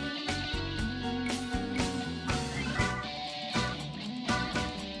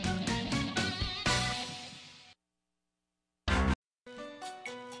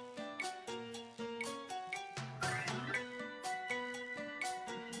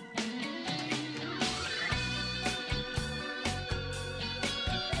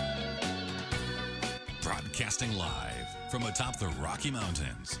 Broadcasting live from atop the Rocky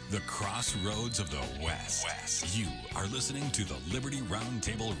Mountains, the crossroads of the West. You are listening to the Liberty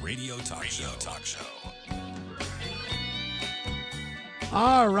Roundtable Radio Talk Show.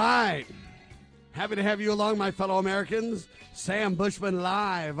 All right. Happy to have you along, my fellow Americans. Sam Bushman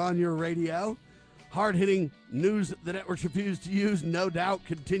live on your radio. Hard-hitting news that the networks refuse to use, no doubt,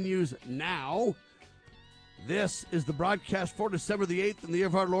 continues now. This is the broadcast for December the 8th in the year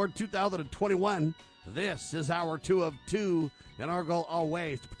of our Lord, 2021. This is hour 2 of 2, and our goal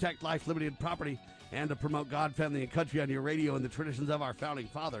always to protect life, liberty, and property, and to promote God, family, and country on your radio and the traditions of our founding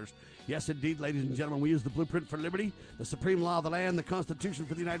fathers. Yes, indeed, ladies and gentlemen, we use the blueprint for liberty, the supreme law of the land, the Constitution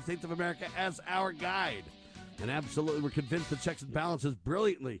for the United States of America as our guide. And absolutely, we're convinced the checks and balances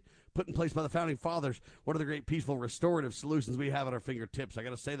brilliantly put in place by the founding fathers. One of the great peaceful restorative solutions we have at our fingertips. I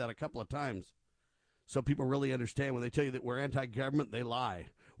got to say that a couple of times so people really understand. When they tell you that we're anti-government, they lie.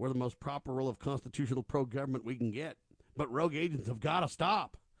 We're the most proper rule of constitutional pro-government we can get. But rogue agents have got to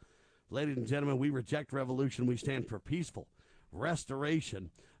stop. Ladies and gentlemen, we reject revolution. We stand for peaceful restoration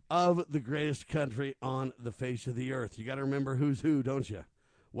of the greatest country on the face of the earth. You got to remember who's who, don't you?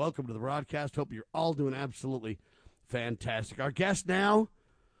 Welcome to the broadcast. Hope you're all doing absolutely fantastic. Our guest now,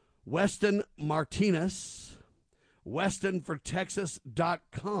 Weston Martinez,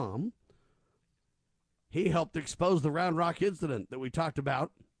 WestonForTexas.com. He helped expose the Round Rock incident that we talked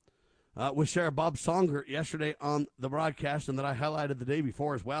about with Sheriff Bob Songer yesterday on the broadcast, and that I highlighted the day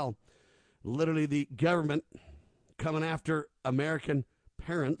before as well. Literally the government coming after American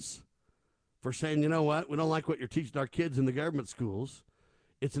parents for saying, you know what, we don't like what you're teaching our kids in the government schools.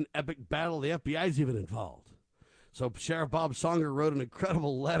 It's an epic battle. The FBI's even involved. So Sheriff Bob Songer wrote an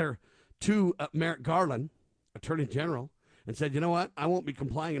incredible letter to Merrick Garland, Attorney General, and said, you know what, I won't be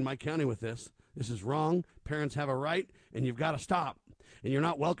complying in my county with this. This is wrong. Parents have a right, and you've got to stop. And you're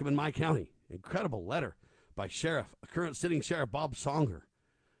not welcome in my county. Incredible letter by current sitting Sheriff Bob Songer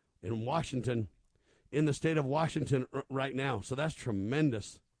in Washington, in the state of Washington right now. So that's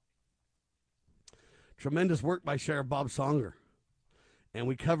tremendous. Tremendous work by Sheriff Bob Songer. And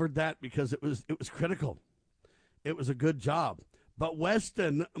we covered that because it was critical. It was a good job. But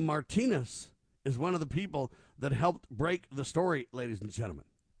Weston Martinez is one of the people that helped break the story, ladies and gentlemen.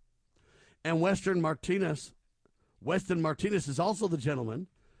 And Weston Martinez is also the gentleman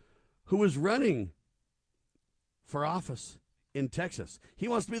who is running for office in Texas. He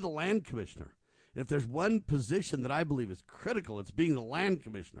wants to be the land commissioner. And if there's one position that I believe is critical, it's being the land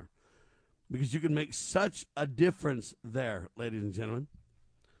commissioner, because you can make such a difference there, ladies and gentlemen.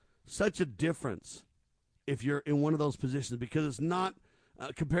 Such a difference if you're in one of those positions, because it's not,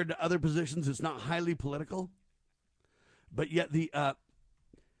 compared to other positions, it's not highly political, but yet the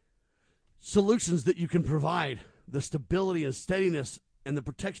solutions that you can provide, the stability and steadiness and the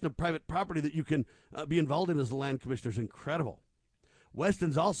protection of private property that you can be involved in as the land commissioner is incredible.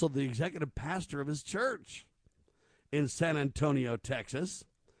 Weston's also the executive pastor of his church in San Antonio, Texas.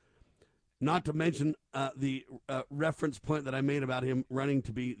 Not to mention the reference point that I made about him running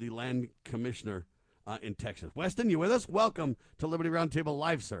to be the land commissioner in Texas. Weston, you with us? Welcome to Liberty Roundtable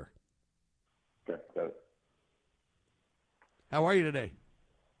Live, sir. Okay, got it. How are you today?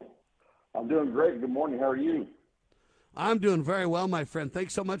 I'm doing great. Good morning. How are you? I'm doing very well, my friend.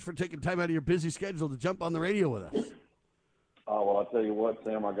 Thanks so much for taking time out of your busy schedule to jump on the radio with us. Oh, well, I'll tell you what,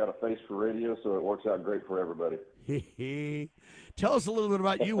 Sam, I got a face for radio, so it works out great for everybody. Tell us a little bit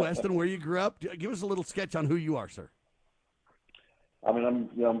about you, Weston, where you grew up. Give us a little sketch on who you are, sir. I mean,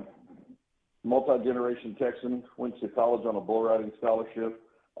 I'm multi-generation Texan, went to college on a bull riding scholarship.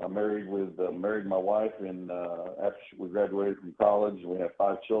 I married my wife, and after we graduated from college, we have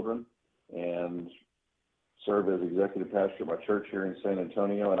 5 children, and served as executive pastor of my church here in San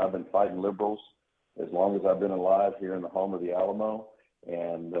Antonio. And I've been fighting liberals as long as I've been alive here in the home of the Alamo.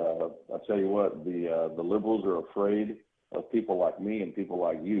 And I'll tell you what, the liberals are afraid of people like me and people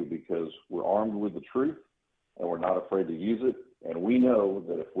like you, because we're armed with the truth and we're not afraid to use it. And we know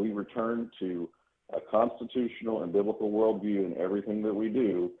that if we return to a constitutional and biblical worldview in everything that we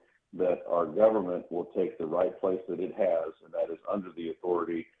do, that our government will take the right place that it has, and that is under the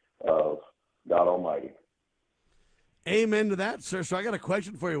authority of God Almighty. Amen to that, sir. So I got a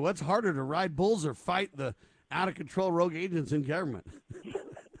question for you. What's harder, to ride bulls or fight the out-of-control rogue agents in government?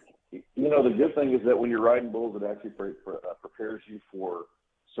 You know, the good thing is that when you're riding bulls, it actually prepares you for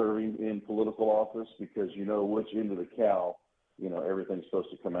serving in political office, because you know which end of the cow, you know, everything's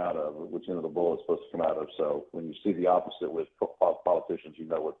supposed to come out of, or which end of the bull it's supposed to come out of. So when you see the opposite with politicians, you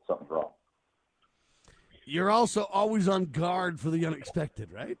know what something's wrong. You're also always on guard for the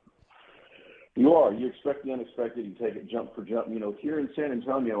unexpected, right? You are. You expect the unexpected. You take it jump for jump. You know, here in San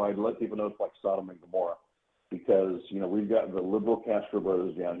Antonio, I'd let people know it's like Sodom and Gomorrah. because, we've got the liberal Castro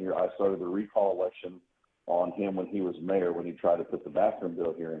brothers down here. I started the recall election on him when he was mayor, when he tried to put the bathroom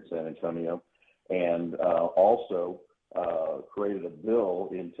bill here in San Antonio, and also created a bill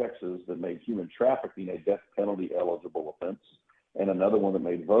in Texas that made human trafficking a death penalty eligible offense, and another one that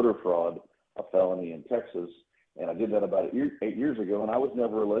made voter fraud a felony in Texas. And I did that about 8 years ago, and I was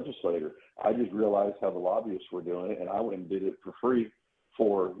never a legislator. I just realized how the lobbyists were doing it, and I went and did it for free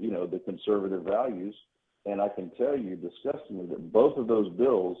for, the conservative values. And I can tell you disgustingly that both of those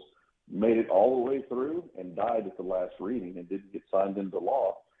bills made it all the way through and died at the last reading and didn't get signed into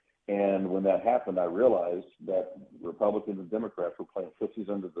law. And when that happened, I realized that Republicans and Democrats were playing footsies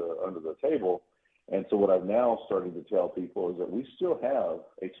under the table. And so what I've now started to tell people is that we still have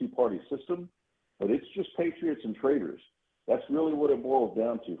a two-party system, but it's just patriots and traitors. That's really what it boils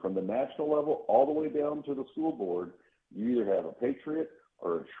down to. From the national level all the way down to the school board, you either have a patriot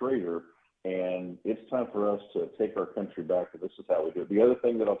or a traitor, and it's time for us to take our country back, and this is how we do it. The other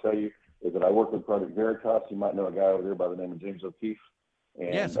thing that I'll tell you is that I work with Project Veritas. You might know a guy over there by the name of James O'Keefe.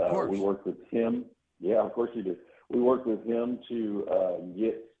 And yes, of course. We worked with him. Yeah, of course you do. We worked with him to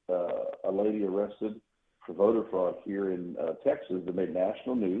get a lady arrested for voter fraud here in Texas that made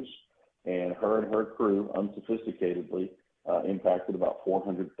national news, and her crew unsophisticatedly impacted about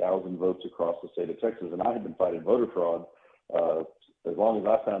 400,000 votes across the state of Texas. And I had been fighting voter fraud as long as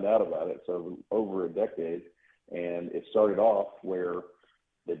I found out about it, so over a decade. And it started off where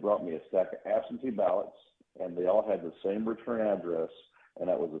they brought me a stack of absentee ballots, and they all had the same return address, and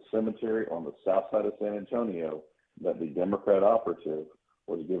that was a cemetery on the south side of San Antonio that the Democrat operative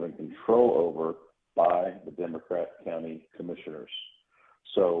was given control over by the Democrat county commissioners.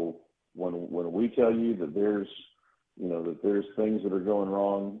 So when we tell you that there's things that are going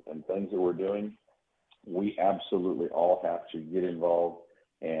wrong and things that we're doing, we absolutely all have to get involved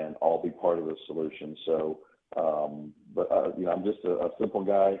and all be part of the solution. So, I'm just a simple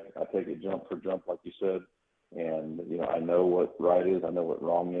guy. I take it jump for jump, like you said, and I know what right is, I know what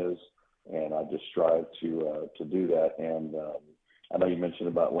wrong is, and I just strive to do that. And I know you mentioned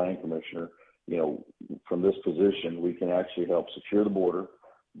about land commissioner. From this position, we can actually help secure the border,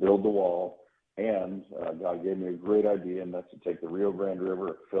 build the wall, and God gave me a great idea, and that's to take the Rio Grande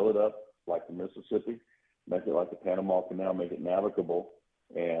River, fill it up like the Mississippi, make it like the Panama Canal, make it navigable,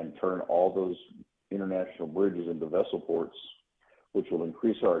 and turn all those international bridges into vessel ports, which will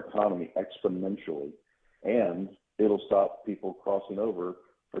increase our economy exponentially. And it'll stop people crossing over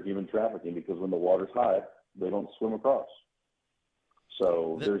for human trafficking, because when the water's high, they don't swim across.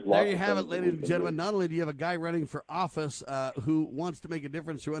 So there's lots. There you have it, ladies and gentlemen. Not only do you have a guy running for office who wants to make a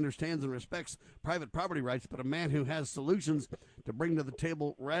difference, who understands and respects private property rights, but a man who has solutions to bring to the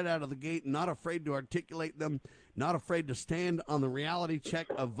table right out of the gate, not afraid to articulate them, not afraid to stand on the reality check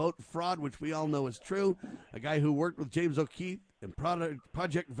of vote fraud, which we all know is true. A guy who worked with James O'Keefe and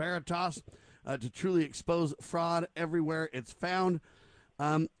Project Veritas to truly expose fraud everywhere it's found.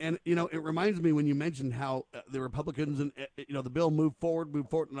 And, it reminds me when you mentioned how the Republicans and, the bill moved forward,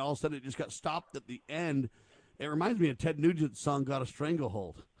 and all of a sudden it just got stopped at the end. It reminds me of Ted Nugent's song, Got a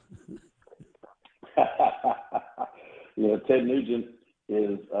Stranglehold. Ted Nugent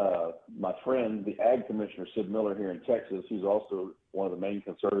is my friend, the ag commissioner, Sid Miller, here in Texas, who's also one of the main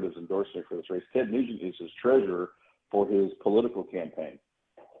conservatives endorsing for this race. Ted Nugent is his treasurer for his political campaign.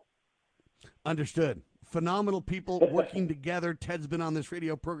 Understood. Phenomenal people working together. Ted's been on this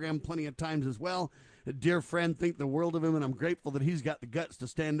radio program plenty of times as well. A dear friend, think the world of him, and I'm grateful that he's got the guts to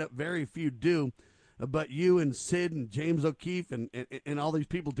stand up. Very few do. But you and Sid and James O'Keefe and all these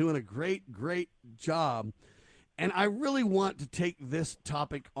people doing a great, great job. And I really want to take this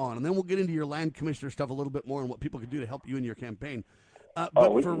topic on, and then we'll get into your land commissioner stuff a little bit more and what people can do to help you in your campaign.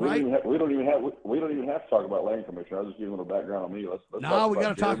 We don't even have to talk about land commissioner. I was just giving a little background on me. No, we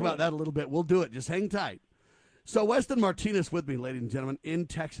got to talk about that a little bit. We'll do it. Just hang tight. So Weston Martinez with me, ladies and gentlemen, in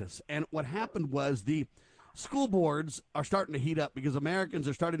Texas. And what happened was the school boards are starting to heat up because Americans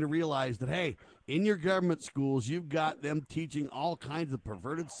are starting to realize that, hey, in your government schools, you've got them teaching all kinds of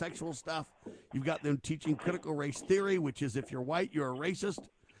perverted sexual stuff. You've got them teaching critical race theory, which is if you're white, you're a racist.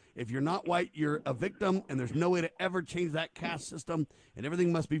 If you're not white, you're a victim, and there's no way to ever change that caste system, and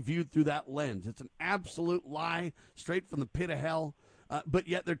everything must be viewed through that lens. It's an absolute lie, straight from the pit of hell, but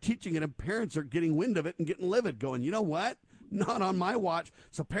yet they're teaching it, and parents are getting wind of it and getting livid, going, you know what? Not on my watch.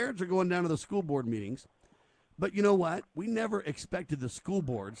 So parents are going down to the school board meetings, but you know what? We never expected the school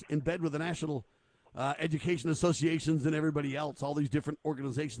boards, in bed with the National Education Associations and everybody else, all these different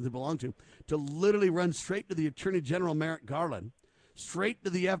organizations they belong to literally run straight to the Attorney General, Merrick Garland, straight to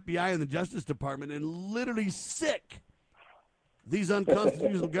the FBI and the Justice Department, and literally sick these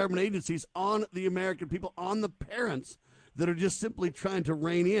unconstitutional government agencies on the American people, on the parents that are just simply trying to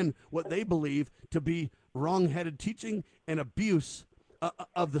rein in what they believe to be wrong-headed teaching and abuse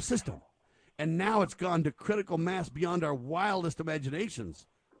of the system. And now it's gone to critical mass beyond our wildest imaginations.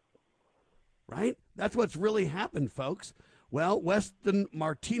 Right? That's what's really happened, folks. Well, Weston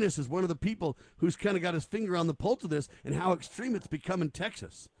Martinez is one of the people who's kind of got his finger on the pulse of this and how extreme it's become in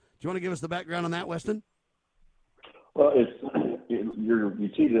Texas. Do you want to give us the background on that, Weston? Well, you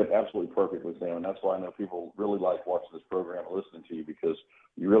teed it up absolutely perfectly, Sam, and that's why I know people really like watching this program and listening to you, because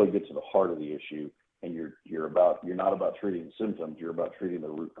you really get to the heart of the issue, and you're not about treating symptoms, you're about treating the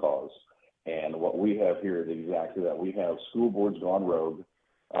root cause. And what we have here is exactly that. We have school boards gone rogue,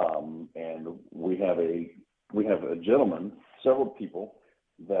 and we have a gentleman, several people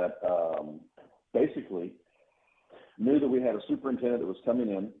that basically knew that we had a superintendent that was coming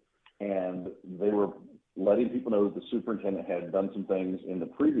in, and they were letting people know that the superintendent had done some things in the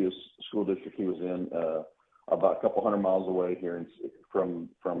previous school district he was in, about a couple hundred miles away here from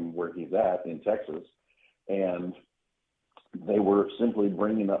where he's at in Texas. And they were simply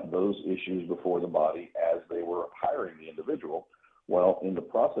bringing up those issues before the body as they were hiring the individual. Well, in the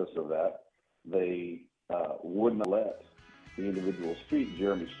process of that, they would not let the individual speak,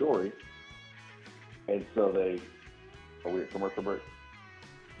 Jeremy Story. And so are we at commercial break?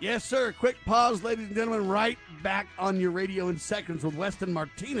 Yes, sir. Quick pause, ladies and gentlemen. Right back on your radio in seconds with Weston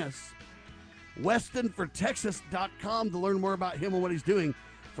Martinez. WestonForTexas.com to learn more about him and what he's doing.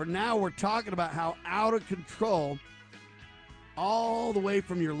 For now, we're talking about how out of control, all the way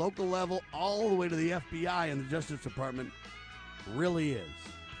from your local level, all the way to the FBI and the Justice Department, really is.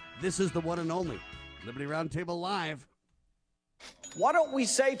 This is the one and only Liberty Roundtable Live. Why don't we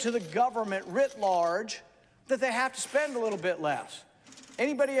say to the government writ large that they have to spend a little bit less?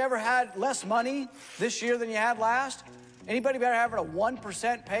 Anybody ever had less money this year than you had last? Anybody ever having a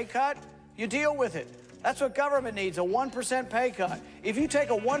 1% pay cut? You deal with it. That's what government needs, a 1% pay cut. If you take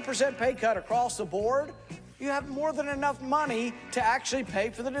a 1% pay cut across the board, you have more than enough money to actually pay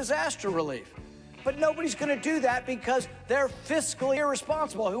for the disaster relief. But nobody's going to do that because they're fiscally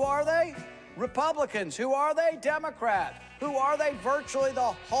irresponsible. Who are they? Republicans. Who are they? Democrats. Who are they? Virtually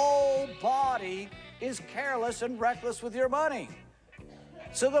the whole body is careless and reckless with your money.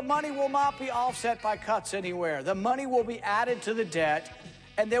 So the money will not be offset by cuts anywhere. The money will be added to the debt,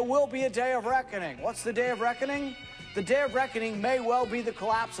 and there will be a day of reckoning. What's the day of reckoning? The day of reckoning may well be the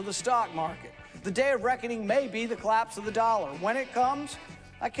collapse of the stock market. The day of reckoning may be the collapse of the dollar. When it comes,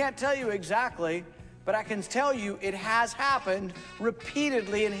 I can't tell you exactly, but I can tell you it has happened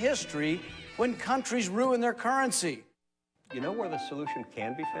repeatedly in history when countries ruin their currency. You know where the solution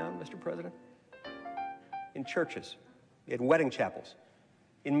can be found, Mr. President? In churches, in wedding chapels,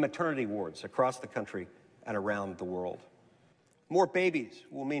 in maternity wards across the country and around the world. More babies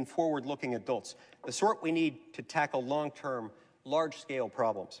will mean forward-looking adults, the sort we need to tackle long-term, large-scale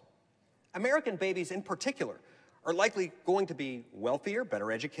problems. American babies in particular are likely going to be wealthier,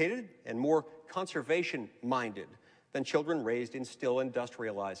 better educated, and more conservation-minded than children raised in still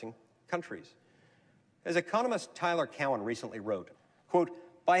industrializing countries. As economist Tyler Cowen recently wrote, quote,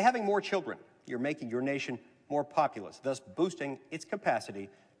 "By having more children, you're making your nation more populous, thus boosting its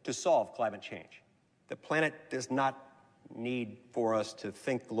capacity to solve climate change. The planet does not need for us to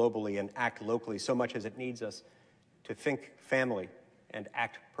think globally and act locally so much as it needs us to think family and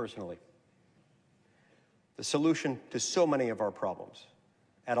act personally. The solution to so many of our problems,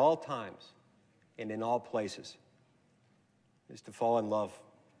 at all times and in all places, is to fall in love,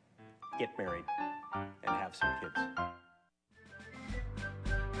 get married, and have some kids."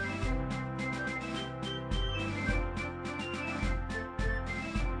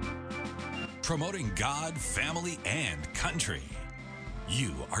 Promoting God, family, and country.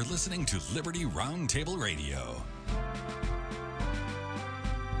 You are listening to Liberty Roundtable Radio.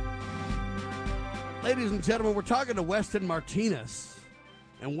 Ladies and gentlemen, we're talking to Weston Martinez.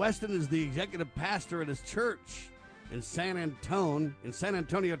 And Weston is the executive pastor at his church in San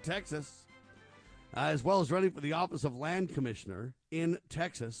Antonio, Texas, as well as running for the office of Land Commissioner in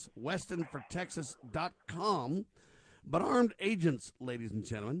Texas, WestonForTexas.com. But armed agents, ladies and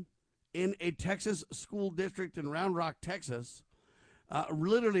gentlemen, in a Texas school district in Round Rock, Texas,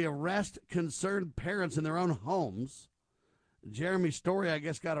 literally arrest concerned parents in their own homes. Jeremy Story, I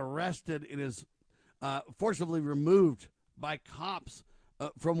guess, got arrested in his forcibly removed by cops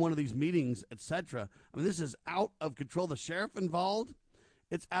from one of these meetings, etc. I mean, this is out of control. The sheriff involved,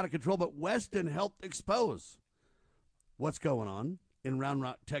 it's out of control. But Weston helped expose what's going on in Round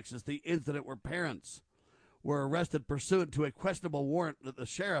Rock, Texas, the incident where parents were arrested pursuant to a questionable warrant that the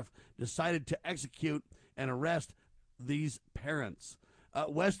sheriff decided to execute and arrest these parents.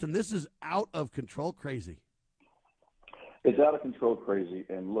 Weston, this is out of control crazy. It's out of control crazy.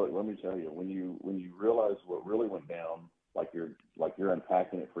 And look, let me tell you, when you realize what really went down, like you're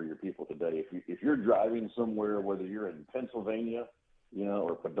unpacking it for your people today. If you're driving somewhere, whether you're in Pennsylvania,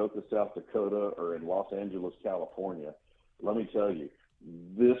 or Paducah, South Dakota, or in Los Angeles, California, let me tell you,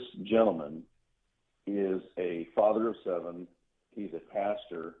 this gentleman is a father of 7. He's a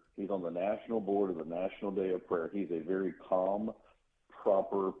pastor. He's on the national board of the National Day of Prayer. He's a very calm,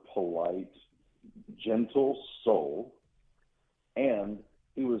 proper, polite, gentle soul. And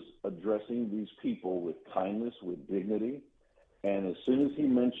he was addressing these people with kindness, with dignity. And as soon as he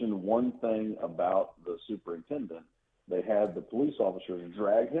mentioned one thing about the superintendent, they had the police officers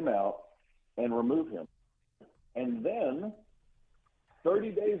drag him out and remove him. And then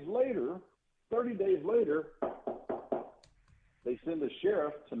 30 days later, they send a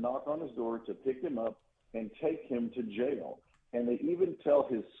sheriff to knock on his door to pick him up and take him to jail. And they even tell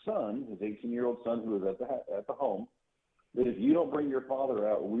his son, his 18-year-old son who was at the home, that if you don't bring your father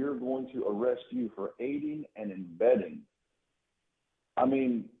out, we're going to arrest you for aiding and abetting. I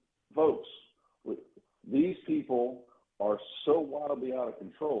mean, folks, these people are so wildly out of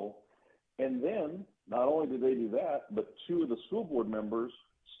control. And then not only did they do that, but 2 of the school board members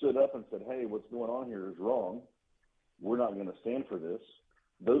stood up and said, hey, what's going on here is wrong. We're not going to stand for this.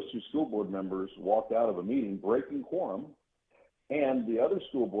 Those 2 school board members walked out of a meeting breaking quorum, and the other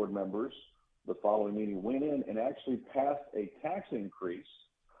school board members the following meeting went in and actually passed a tax increase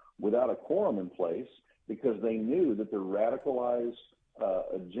without a quorum in place because they knew that the radicalized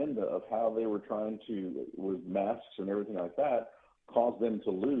agenda of how they were trying to, with masks and everything like that, caused them to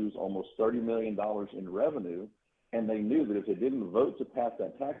lose almost $30 million in revenue. And they knew that if they didn't vote to pass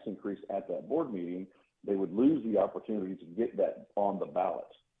that tax increase at that board meeting, they would lose the opportunity to get that on the ballot.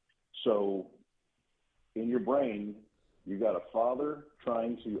 So in your brain, you got a father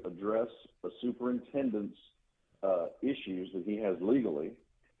trying to address a superintendent's issues that he has legally,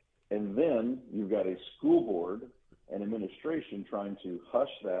 and then you've got a school board and administration trying to hush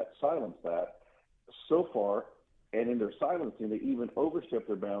that, silence that. So far, and in their silencing, they even overstep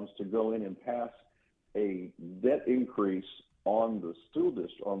their bounds to go in and pass a debt increase on the school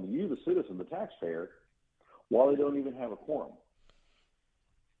district, on you, the citizen, the taxpayer, while they don't even have a quorum.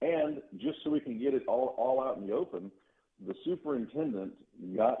 And just so we can get it all out in the open, the superintendent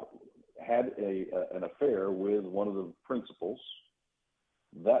had an affair with one of the principals.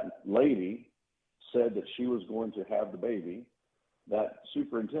 That lady said that she was going to have the baby. That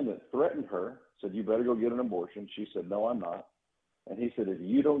superintendent threatened her, said, you better go get an abortion. She said, no, I'm not. And he said, if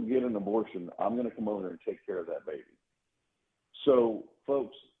you don't get an abortion, I'm going to come over and take care of that baby. So,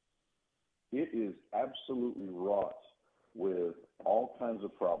 folks, it is absolutely wrought with all kinds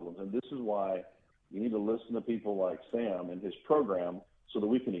of problems. And this is why you need to listen to people like Sam and his program so that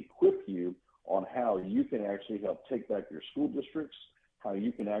we can equip you on how you can actually help take back your school districts, how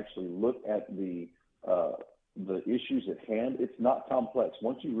you can actually look at the issues at hand. It's not complex.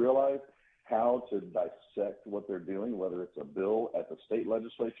 Once you realize how to dissect what they're doing, whether it's a bill at the state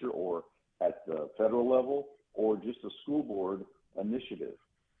legislature or at the federal level or just a school board initiative,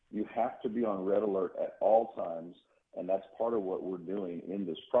 you have to be on red alert at all times. And that's part of what we're doing in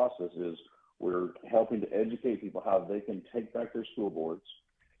this process is we're helping to educate people how they can take back their school boards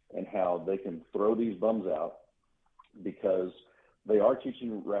and how they can throw these bums out, because they are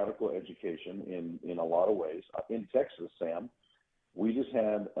teaching radical education in a lot of ways. In Texas, Sam, we just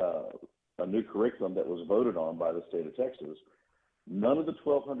had a new curriculum that was voted on by the state of Texas. None of the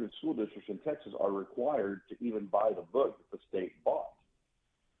 1,200 school districts in Texas are required to even buy the book that the state bought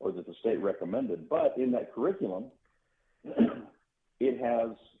or that the state recommended. But in that curriculum, it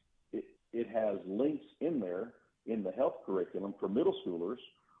has links in there in the health curriculum for middle schoolers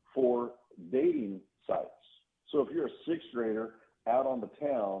for dating sites. So if you're a 6th grader out on the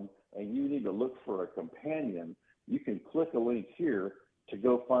town and you need to look for a companion, you can click a link here to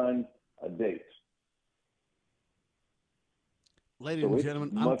go find a date. Ladies and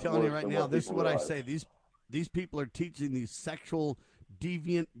gentlemen, I'm telling you right now, this is what I say. These people are teaching these sexual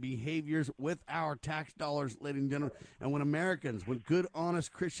deviant behaviors with our tax dollars, ladies and gentlemen. And when good,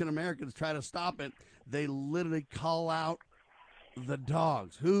 honest Christian Americans try to stop it, they literally call out the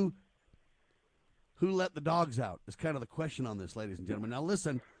dogs. Who let the dogs out is kind of the question on this, ladies and gentlemen. Now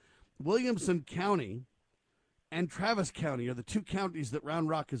listen, Williamson County and Travis County are the 2 counties that Round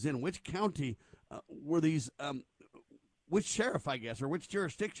Rock is in. Which county were these, which sheriff, I guess, or which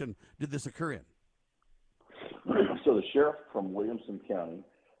jurisdiction did this occur in? So the sheriff from Williamson County,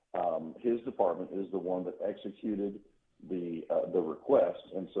 his department is the one that executed the request.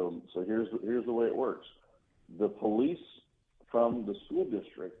 And so here's the way it works. the police from the school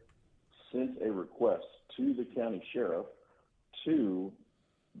district sent a request to the county sheriff to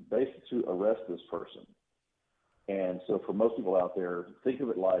basically arrest this person. And so for most people out there, think of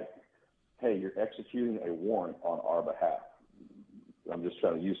it like, hey, you're executing a warrant on our behalf. I'm just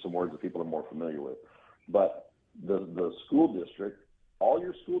trying to use some words that people are more familiar with. But the school district, all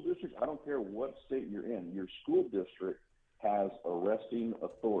your school districts, I don't care what state you're in, your school district has arresting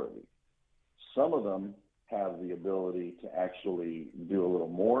authority. Some of them have the ability to actually do a little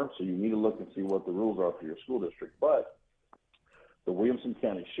more, so you need to look and see what the rules are for your school district. But the Williamson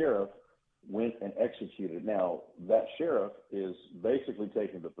County Sheriff went and executed. Now, that sheriff is basically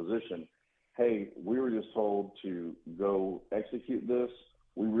taking the position, hey, we were just told to go execute this.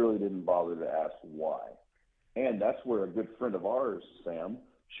 We really didn't bother to ask why. And that's where a good friend of ours, Sam,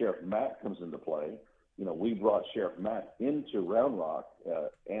 Sheriff Mack, comes into play. You know, we brought Sheriff Mack into Round Rock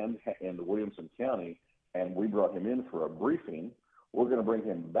and the Williamson County, and we brought him in for a briefing. We're going to bring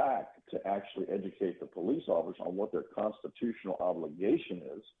him back to actually educate the police officers on what their constitutional obligation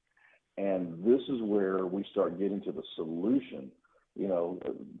is. And this is where we start getting to the solution. You know,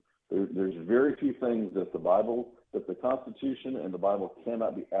 there's very few things that the Constitution and the Bible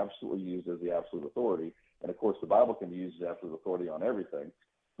cannot be absolutely used as the absolute authority. And of course, the Bible can be used as absolute authority on everything.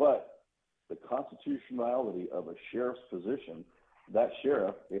 But the constitutionality of a sheriff's position, that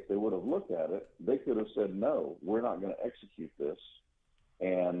sheriff, if they would have looked at it, they could have said, no, we're not going to execute this.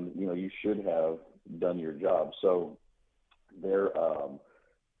 And, you know, you should have done your job. So there,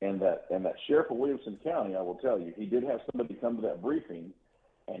 and that sheriff of Williamson County, I will tell you, he did have somebody come to that briefing,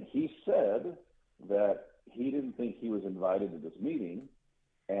 and he said that he didn't think he was invited to this meeting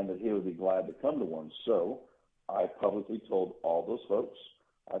and that he would be glad to come to one. So I publicly told all those folks,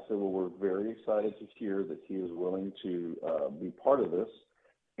 I said, well, we're very excited to hear that he is willing to be part of this.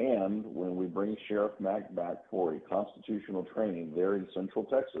 And when we bring Sheriff Mack back for a constitutional training there in Central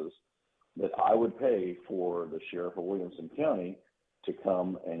Texas, that I would pay for the sheriff of Williamson County to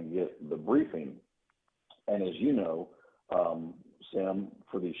come and get the briefing. And as you know, Sam,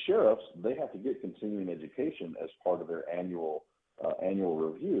 for these sheriffs, they have to get continuing education as part of their annual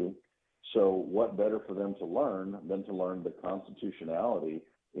review. So what better for them to learn than to learn the constitutionality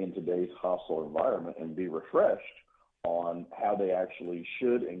in today's hostile environment and be refreshed on how they actually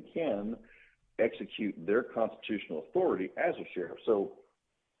should and can execute their constitutional authority as a sheriff. So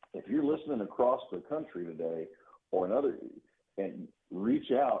if you're listening across the country today or another, and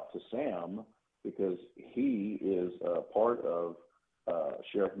reach out to Sam, because he is part of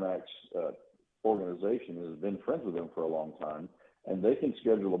Sheriff Mack's organization and has been friends with him for a long time, and they can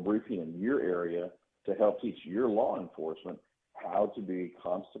schedule a briefing in your area to help teach your law enforcement how to be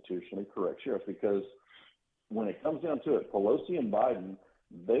constitutionally correct sheriffs. Because when it comes down to it, Pelosi and Biden,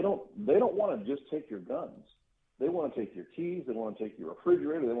 they don't want to just take your guns. They want to take your keys. They want to take your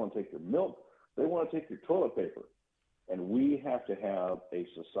refrigerator. They want to take your milk. They want to take your toilet paper. And we have to have a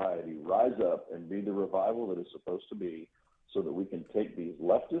society rise up and be the revival that it's supposed to be so that we can take these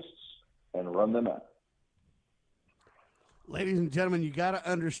leftists and run them out. Ladies and gentlemen, you got to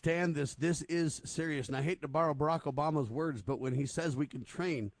understand this. This is serious. And I hate to borrow Barack Obama's words, but when he says we can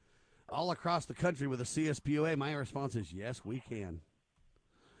train all across the country with a CSPOA, my response is yes, we can.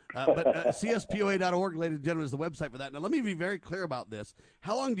 But CSPOA.org, ladies and gentlemen, is the website for that. Now, let me be very clear about this.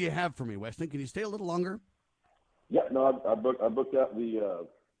 How long do you have for me, Weston? Can you stay a little longer? Yeah, no, I booked out the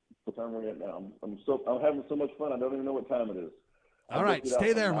what time we're at now. I'm having so much fun. I don't even know what time it is. All right,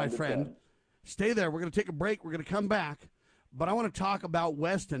 stay there, my friend. Stay there. We're going to take a break. We're going to come back. But I want to talk about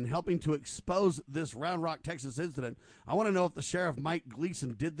Weston helping to expose this Round Rock, Texas incident. I want to know if the sheriff, Mike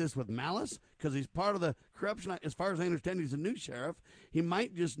Gleason, did this with malice, because he's part of the corruption. As far as I understand, he's a new sheriff. He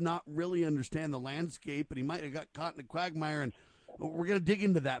might just not really understand the landscape, and he might have got caught in a quagmire, and we're going to dig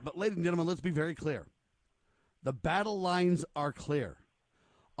into that. But, ladies and gentlemen, let's be very clear. The battle lines are clear.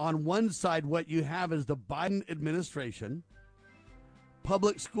 On one side, what you have is the Biden administration,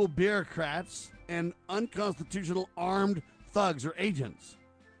 public school bureaucrats, and unconstitutional armed thugs or agents.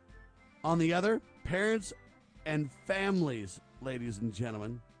 On the other, parents and families, ladies and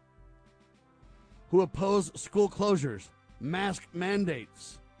gentlemen, who oppose school closures, mask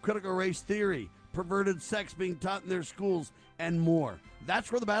mandates, critical race theory, perverted sex being taught in their schools, and more.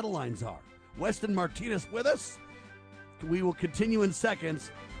 That's where the battle lines are. Weston Martinez with us. We will continue in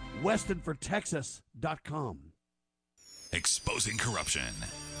seconds. WestonForTexas.com. Exposing corruption,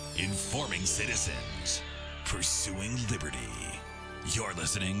 informing citizens, pursuing liberty. You're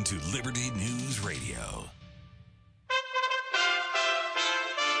listening to Liberty News Radio.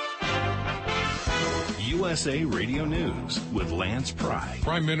 You USA Radio News with Lance Pry.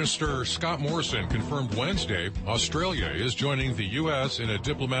 Prime Minister Scott Morrison confirmed Wednesday Australia is joining the U.S. in a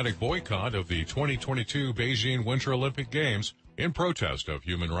diplomatic boycott of the 2022 Beijing Winter Olympic Games in protest of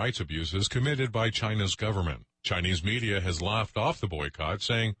human rights abuses committed by China's government. Chinese media has laughed off the boycott,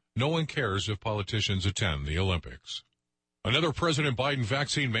 saying no one cares if politicians attend the Olympics. Another President Biden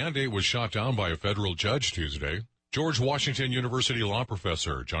vaccine mandate was shot down by a federal judge Tuesday. George Washington University law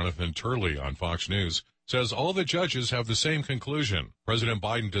professor Jonathan Turley on Fox News says all the judges have the same conclusion. President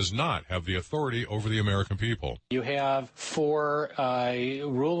Biden does not have the authority over the American people. You have 4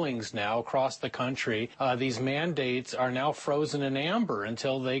 rulings now across the country. These mandates are now frozen in amber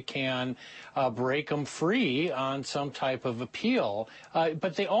until they can break them free on some type of appeal.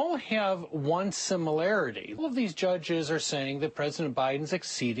 But they all have one similarity. All of these judges are saying that President Biden's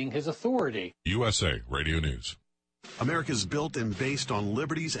exceeding his authority. USA Radio News. America's built and based on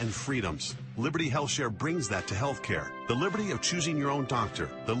liberties and freedoms. Liberty HealthShare brings that to healthcare. The liberty of choosing your own doctor.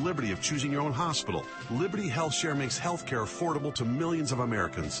 The liberty of choosing your own hospital. Liberty HealthShare makes healthcare affordable to millions of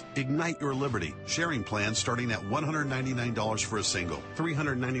Americans. Ignite your liberty. Sharing plans starting at $199 for a single,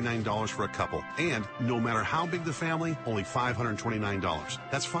 $399 for a couple, and no matter how big the family, only $529.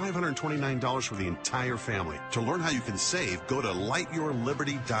 That's $529 for the entire family. To learn how you can save, go to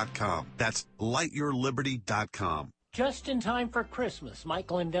lightyourliberty.com. That's lightyourliberty.com. Just in time for Christmas, Mike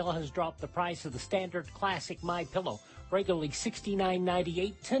Lindell has dropped the price of the standard classic MyPillow, regularly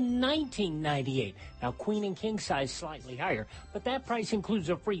 $69.98 to $19.98. Now, queen and king size slightly higher, but that price includes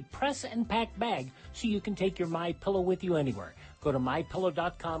a free press and pack bag, so you can take your MyPillow with you anywhere. Go to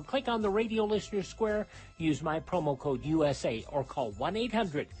MyPillow.com, click on the radio listener square, use my promo code USA, or call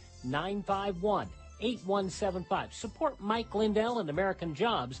 1-800-951-8175. Support Mike Lindell and American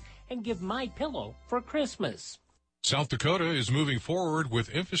Jobs, and give MyPillow for Christmas. South Dakota is moving forward with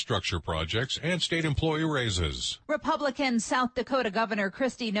infrastructure projects and state employee raises. Republican South Dakota Governor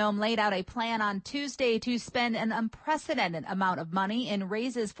Kristi Noem laid out a plan on Tuesday to spend an unprecedented amount of money in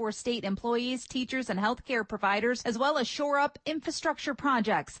raises for state employees, teachers, and healthcare providers, as well as shore up infrastructure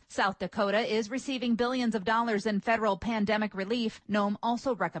projects. South Dakota is receiving billions of dollars in federal pandemic relief. Noem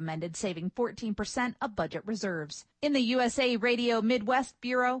also recommended saving 14% of budget reserves. In the USA Radio Midwest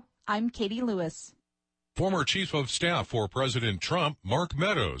Bureau, I'm Katie Lewis. Former Chief of Staff for President Trump, Mark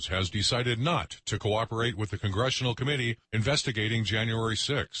Meadows, has decided not to cooperate with the congressional committee investigating January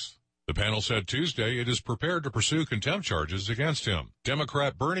 6th. The panel said Tuesday it is prepared to pursue contempt charges against him.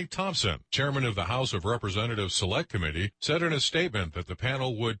 Democrat Bernie Thompson, chairman of the House of Representatives Select Committee, said in a statement that the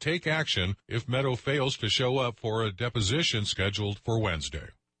panel would take action if Meadows fails to show up for a deposition scheduled for Wednesday.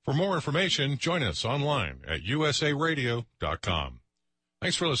 For more information, join us online at usaradio.com.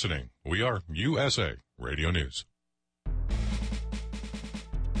 Thanks for listening. We are USA Radio News.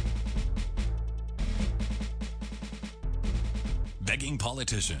 Begging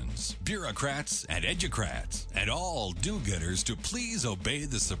politicians, bureaucrats, and educrats, and all do-gooders to please obey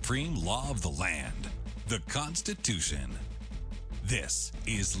the supreme law of the land, the Constitution. This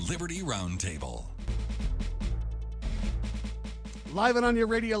is Liberty Roundtable. Live and on your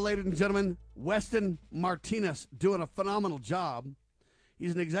radio, ladies and gentlemen, Weston Martinez doing a phenomenal job.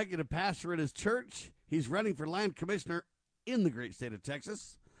 He's an executive pastor at his church. He's running for land commissioner in the great state of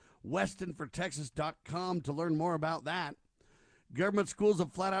Texas. WestonforTexas.com to learn more about that. Government schools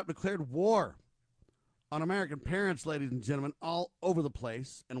have flat out declared war on American parents, ladies and gentlemen, all over the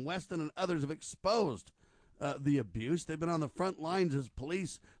place. And Weston and others have exposed the abuse. They've been on the front lines as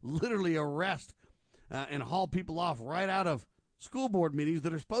police literally arrest and haul people off right out of school board meetings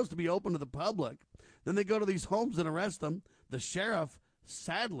that are supposed to be open to the public. Then they go to these homes and arrest them. The sheriff,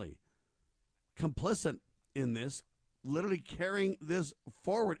 sadly, complicit in this, literally carrying this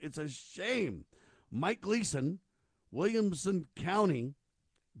forward. It's a shame. Mike Gleason, Williamson County,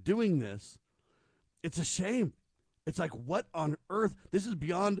 doing this. It's a shame. It's like, what on earth? This is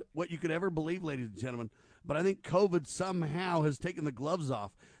beyond what you could ever believe, ladies and gentlemen. But I think COVID somehow has taken the gloves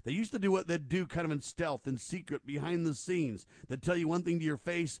off. They used to do what they'd do kind of in stealth, in secret, behind the scenes. They'd tell you one thing to your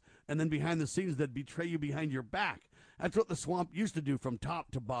face, and then behind the scenes, they'd betray you behind your back. That's what the swamp used to do from top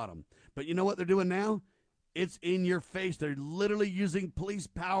to bottom. But you know what they're doing now? It's in your face. They're literally using police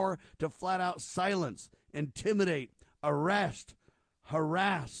power to flat out silence, intimidate, arrest,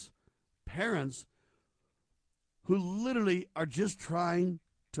 harass parents who literally are just trying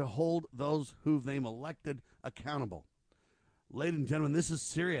to hold those who they've elected accountable. Ladies and gentlemen, this is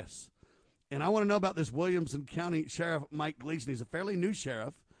serious. And I want to know about this Williamson County Sheriff Mike Gleason. He's a fairly new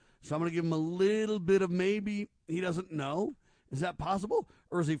sheriff, so I'm going to give him a little bit of maybe he doesn't know. Is that possible?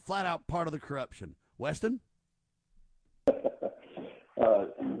 Or is he flat out part of the corruption? Weston?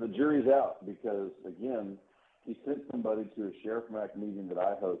 The jury's out because, again, he sent somebody to a Sheriff Mack meeting that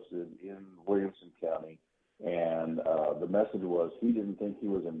I hosted in Williamson County, and the message was he didn't think he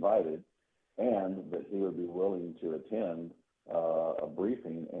was invited and that he would be willing to attend a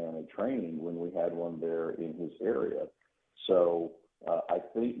briefing and a training when we had one there in his area. So I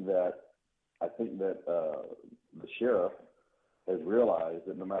think that the sheriff has realized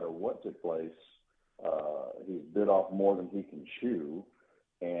that no matter what took place, he's bit off more than he can chew,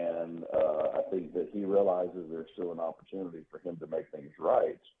 and I think that he realizes there's still an opportunity for him to make things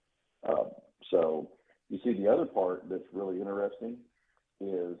right. So you see, the other part that's really interesting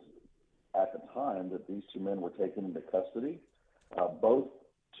is at the time that these two men were taken into custody, both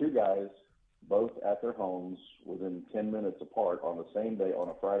guys at their homes within 10 minutes apart on the same day on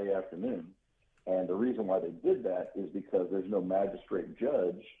a Friday afternoon. And the reason why they did that is because there's no magistrate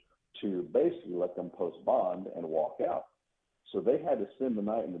judge to basically let them post bond and walk out. So they had to spend the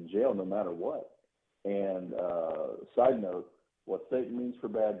night in the jail no matter what. And side note, what Satan means for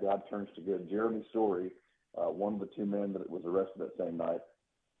bad, God turns to good. Jeremy Story, one of the two men that was arrested that same night,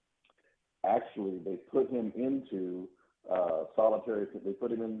 actually they put him into solitary, they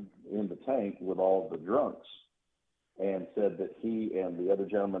put him in the tank with all the drunks and said that he and the other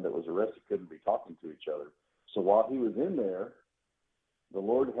gentleman that was arrested couldn't be talking to each other. So while he was in there, the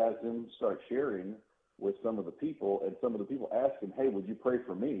Lord has him start sharing with some of the people, and some of the people ask him, hey, would you pray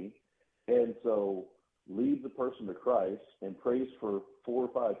for me? And so leads the person to Christ and prays for 4 or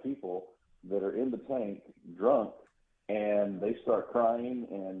 5 people that are in the tank drunk, and they start crying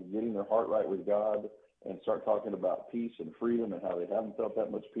and getting their heart right with God and start talking about peace and freedom and how they haven't felt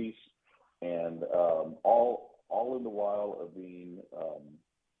that much peace, and all in the while of being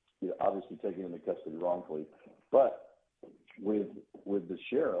obviously taken into custody wrongfully. But with the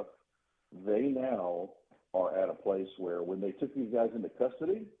sheriff, they now are at a place where when they took these guys into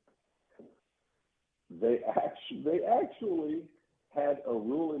custody, they actually had a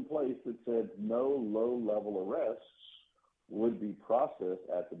rule in place that said no low-level arrests would be processed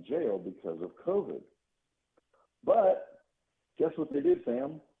at the jail because of COVID. But guess what they did,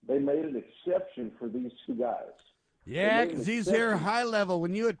 Sam? They made an exception for these 2 guys. Yeah, because he's here high level.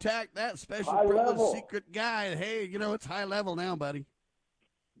 When you attack that special High privileged level. secret guy, hey, it's high level now, buddy.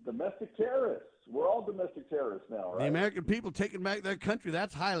 Domestic terrorists. We're all domestic terrorists now, right? The American people taking back their country,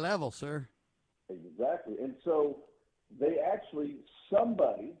 that's high level, sir. Exactly. And so they actually,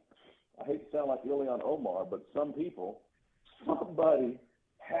 somebody, I hate to sound like Ilhan Omar, but somebody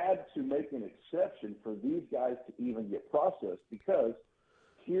had to make an exception for these guys to even get processed, because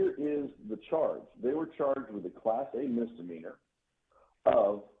here is the charge. They were charged with a Class A misdemeanor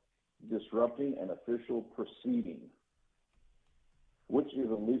of disrupting an official proceeding, which is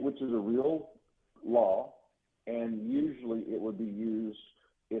a real law, and usually it would be used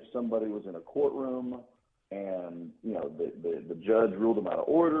if somebody was in a courtroom and the judge ruled them out of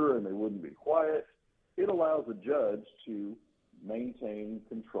order and they wouldn't be quiet. It allows the judge to maintain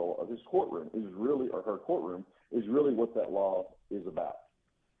control of his courtroom, or her courtroom, is really what that law is about.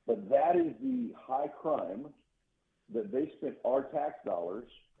 But that is the high crime that they spent our tax dollars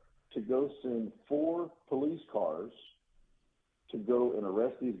to go send 4 police cars to go and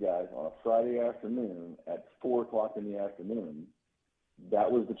arrest these guys on a Friday afternoon at 4 o'clock in the afternoon. That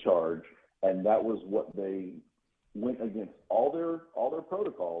was the charge, and that was what they went against all their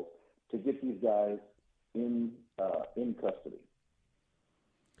protocols to get these guys in custody.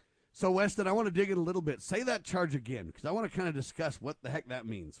 So, Weston, I want to dig in a little bit. Say that charge again, because I want to kind of discuss what the heck that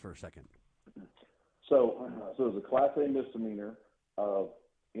means for a second. So it's a Class A misdemeanor of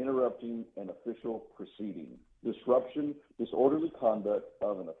interrupting an official proceeding. Disruption, disorderly conduct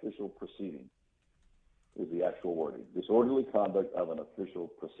of an official proceeding is the actual wording. Disorderly conduct of an official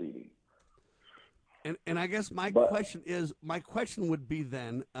proceeding. And I guess my question would be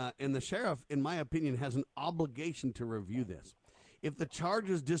then, and the sheriff, in my opinion, has an obligation to review this. If the charge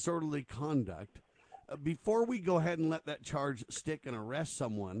is disorderly conduct, before we go ahead and let that charge stick and arrest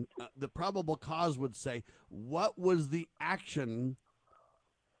someone, the probable cause would say, what was the action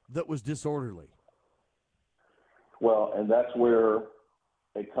that was disorderly? Well, and that's where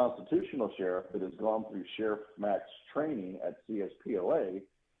a constitutional sheriff that has gone through Sheriff Mack's training at CSPOA,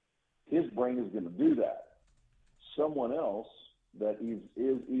 his brain is going to do that. Someone else that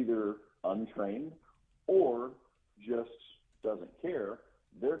is either untrained or just doesn't care,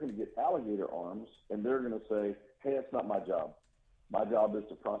 they're going to get alligator arms, and they're going to say, hey, that's not my job. My job is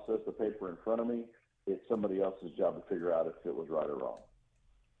to process the paper in front of me. It's somebody else's job to figure out if it was right or wrong.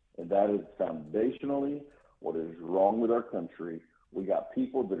 And that is foundationally what is wrong with our country. We got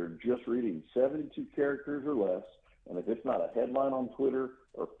people that are just reading 72 characters or less, And if it's not a headline on Twitter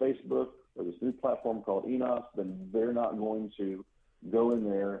or Facebook or this new platform called Enos, then they're not going to go in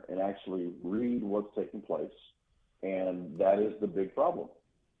there and actually read what's taking place. And that is the big problem.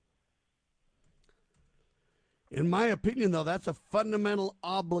 In my opinion, though, that's a fundamental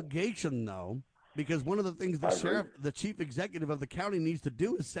obligation, though, because one of the things the sheriff, the chief executive of the county, needs to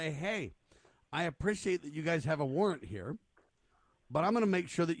do is say, hey, I appreciate that you guys have a warrant here, but I'm going to make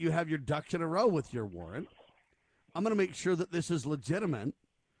sure that you have your ducks in a row with your warrant. I'm going to make sure that this is legitimate.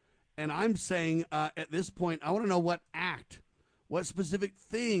 And I'm saying at this point, I want to know what specific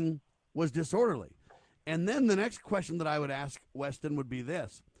thing was disorderly. And then the next question that I would ask Weston would be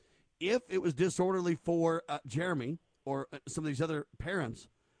this. If it was disorderly for Jeremy or some of these other parents,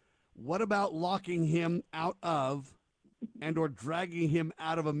 what about locking him out of and or dragging him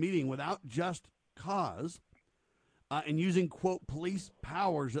out of a meeting without just cause and using, quote, police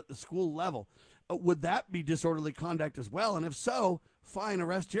powers at the school level? Would that be disorderly conduct as well? And if so, fine,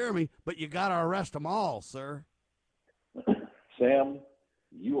 arrest Jeremy, but you got to arrest them all, sir. Sam,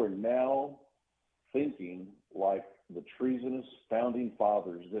 you are now thinking like the treasonous founding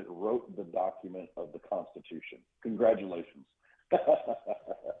fathers that wrote the document of the Constitution. Congratulations.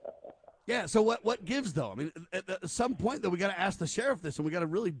 Yeah, so what gives, though? I mean, at some point, though, we got to ask the sheriff this, and we got to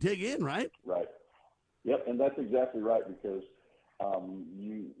really dig in, right? Right. Yep, and that's exactly right, because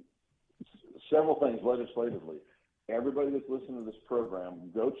several things legislatively. Everybody that's listening to this program,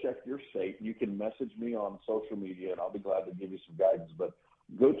 go check your state. You can message me on social media, and I'll be glad to give you some guidance, but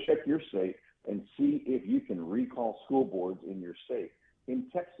go check your state and see if you can recall school boards in your state. In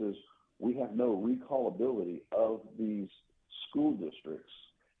Texas, we have no recallability of these school districts,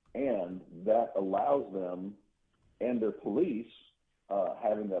 and that allows them and their police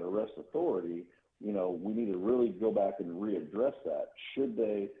having that arrest authority. You know, we need to really go back and readdress that. Should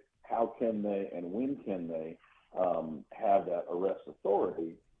they, how can they, and when can they have that arrest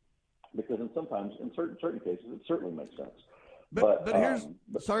authority? Because in certain cases, it certainly makes sense. But here's,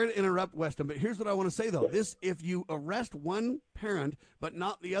 sorry to interrupt, Weston, but here's what I want to say, though. If you arrest one parent, but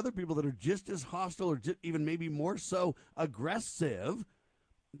not the other people that are just as hostile or even maybe more so aggressive,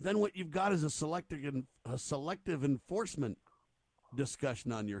 then what you've got is a selective enforcement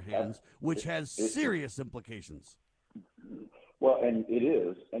discussion on your hands, which has serious implications. Well, and it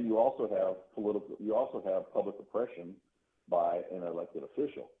is, and you also have public oppression by an elected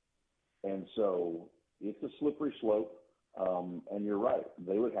official. And so it's a slippery slope. And you're right.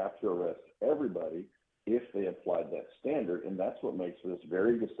 They would have to arrest everybody if they applied that standard. And that's what makes this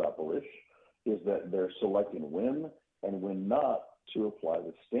very Gestapo-ish, is that they're selecting when and when not to apply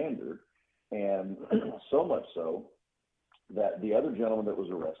the standard. And so much so that the other gentleman that was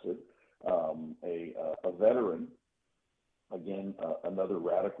arrested, a veteran, again, another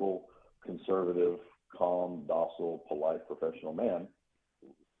radical, conservative, calm, docile, polite, professional man,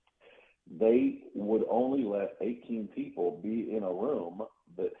 they would only let 18 people be in a room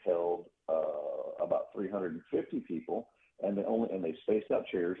that held about 350 people, and they spaced out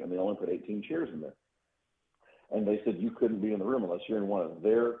chairs, and they only put 18 chairs in there. And they said you couldn't be in the room unless you're in one of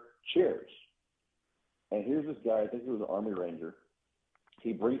their chairs. And here's this guy, I think he was an Army Ranger.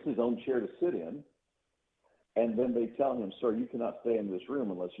 He brings his own chair to sit in, and then they tell him, sir, you cannot stay in this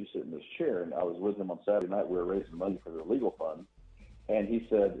room unless you sit in this chair. And I was with him on Saturday night. We were raising money for the legal fund. And he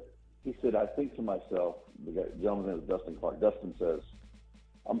said, I think to myself, the gentleman's name is Dustin Clark. Dustin says,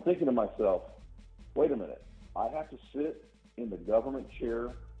 I'm thinking to myself, wait a minute, I have to sit in the government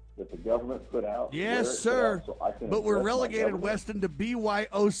chair that the government put out? Yes, sir. But we're relegated, Weston, to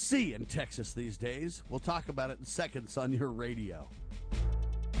BYOC in Texas these days. We'll talk about it in seconds on your radio.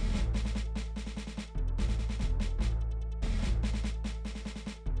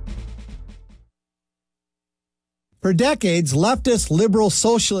 For decades, leftists, liberals,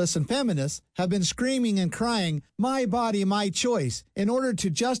 socialists, and feminists have been screaming and crying, "My body, my choice," in order to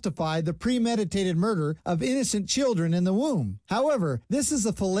justify the premeditated murder of innocent children in the womb. However, this is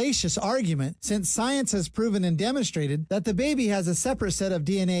a fallacious argument, since science has proven and demonstrated that the baby has a separate set of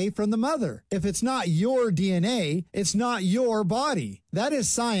DNA from the mother. If it's not your DNA, it's not your body. That is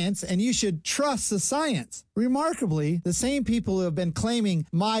science, and you should trust the science. Remarkably, the same people who have been claiming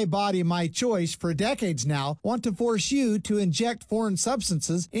 "my body, my choice" for decades now want to force you to inject foreign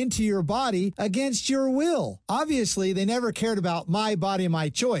substances into your body against your will. Obviously, they never cared about "my body, my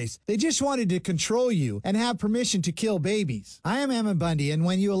choice." They just wanted to control you and have permission to kill babies. I am Ammon Bundy, and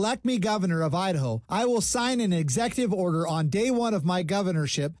when you elect me governor of Idaho, I will sign an executive order on day one of my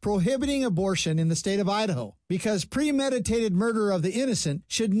governorship prohibiting abortion in the state of Idaho, because premeditated murder of the innocent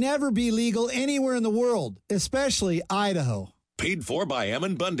should never be legal anywhere in the world, especially Idaho. Paid for by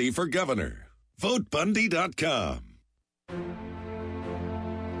Ammon Bundy for governor. VoteBundy.com.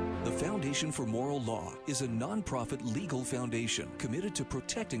 The Foundation for Moral Law is a nonprofit legal foundation committed to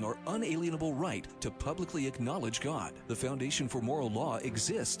protecting our unalienable right to publicly acknowledge God. The Foundation for Moral Law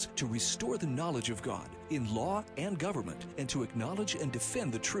exists to restore the knowledge of God in law and government, and to acknowledge and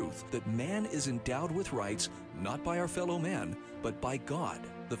defend the truth that man is endowed with rights not by our fellow man, but by God.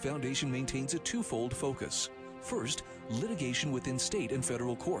 The Foundation maintains a twofold focus. First, litigation within state and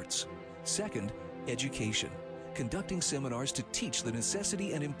federal courts. Second, education, conducting seminars to teach the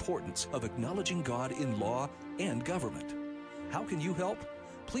necessity and importance of acknowledging God in law and government. How can you help?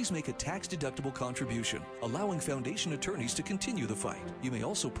 Please make a tax-deductible contribution, allowing Foundation attorneys to continue the fight. You may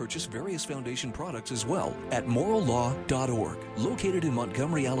also purchase various Foundation products as well at morallaw.org. Located in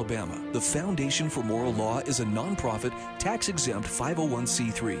Montgomery, Alabama, the Foundation for Moral Law is a nonprofit, tax-exempt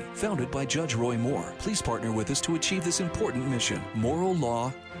 501c3 founded by Judge Roy Moore. Please partner with us to achieve this important mission.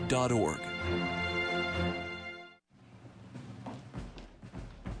 morallaw.org.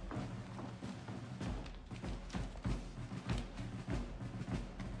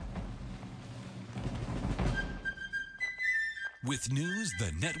 With news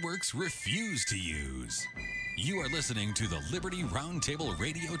the networks refuse to use. You are listening to the Liberty Roundtable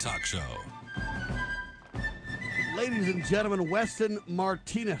Radio Talk Show. Ladies and gentlemen, Weston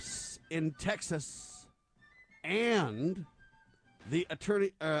Martinez in Texas and the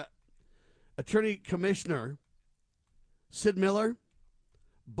attorney commissioner, Sid Miller,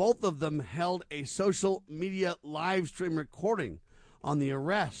 both of them held a social media live stream recording on the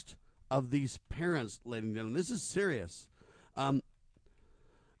arrest of these parents, ladies and gentlemen. This is serious.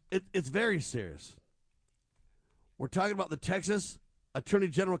 It's very serious. We're talking about the Texas Attorney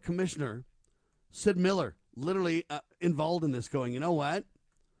General Commissioner, Sid Miller, literally involved in this, going, you know what?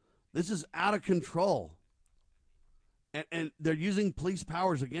 This is out of control. And they're using police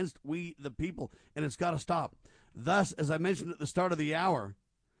powers against we, the people, and it's got to stop. Thus, as I mentioned at the start of the hour,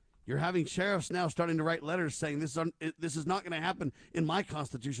 you're having sheriffs now starting to write letters saying this is not going to happen in my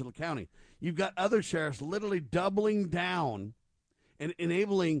constitutional county. You've got other sheriffs literally doubling down and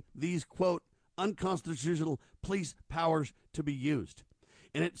enabling these, quote, unconstitutional police powers to be used.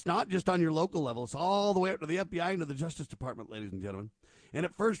 And it's not just on your local level. It's all the way up to the FBI and to the Justice Department, ladies and gentlemen. And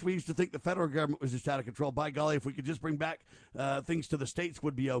at first we used to think the federal government was just out of control. By golly, if we could just bring back things to the states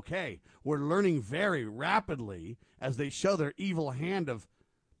would be okay. We're learning very rapidly as they show their evil hand of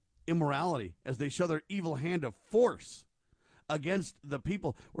immorality, as they show their evil hand of force against the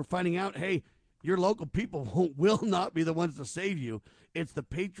people. We're finding out, hey, your local people will not be the ones to save you. It's the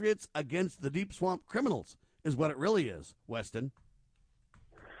patriots against the deep swamp criminals is what it really is, Weston.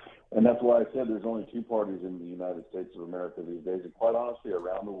 And that's why I said there's only two parties in the United States of America these days, and quite honestly,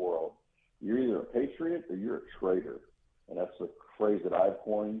 around the world. You're either a patriot or you're a traitor. And that's the phrase that I've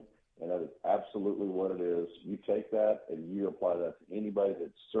coined, and that is absolutely what it is. You take that and you apply that to anybody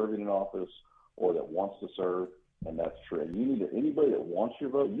that's serving in office or that wants to serve, and that's true. And you need to, anybody that wants your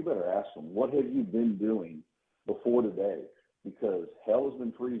vote, you better ask them, what have you been doing before today? Because hell has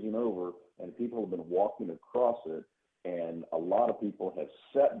been freezing over, and people have been walking across it, and a lot of people have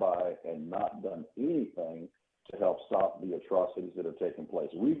sat by and not done anything to help stop the atrocities that have taken place.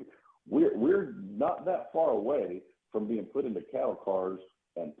 We're not that far away from being put into cattle cars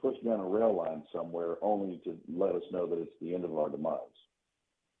and pushed down a rail line somewhere, only to let us know that it's the end of our demise.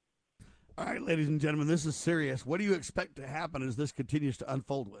 All right, ladies and gentlemen, this is serious. What do you expect to happen as this continues to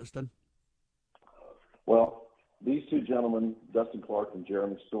unfold, Weston? Well, these two gentlemen, Dustin Clark and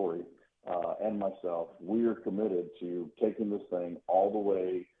Jeremy Story, and myself, we are committed to taking this thing all the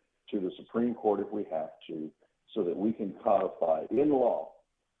way to the Supreme Court if we have to, so that we can codify in law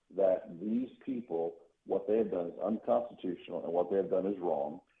that these people, what they have done is unconstitutional and what they have done is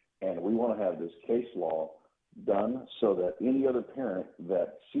wrong. And we want to have this case law done so that any other parent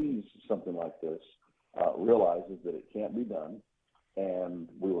that sees something like this realizes that it can't be done. And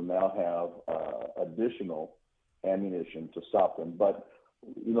we will now have additional ammunition to stop them. But,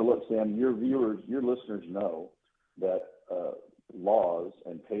 you know, look, Sam, your viewers, your listeners know that laws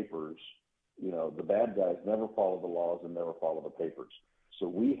and papers, you know, the bad guys never follow the laws and never follow the papers. So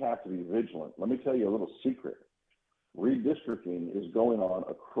we have to be vigilant. Let me tell you a little secret. Redistricting is going on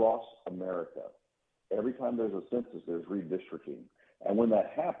across America. Every time there's a census, there's redistricting. And when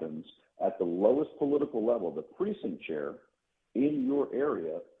that happens, at the lowest political level, the precinct chair in your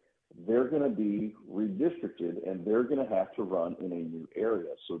area, they're going to be redistricted and they're going to have to run in a new area.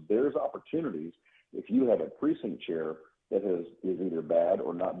 So there's opportunities. If you have a precinct chair that is either bad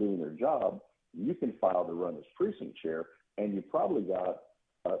or not doing their job, you can file to run as precinct chair, and you probably got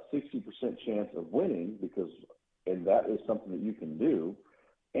a 60% chance of winning, and that is something that you can do.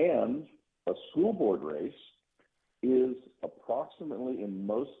 And a school board race is approximately in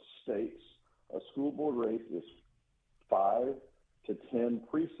most states, a school board race is 5 to 10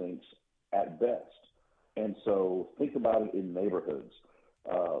 precincts at best. And so think about it in neighborhoods.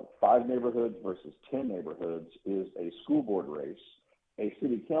 5 neighborhoods versus 10 neighborhoods is a school board race. A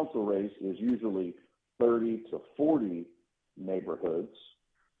city council race is usually 30 to 40 neighborhoods.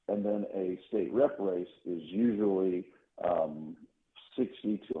 And then a state rep race is usually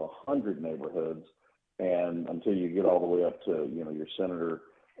 60 to 100 neighborhoods, and until you get all the way up to your senator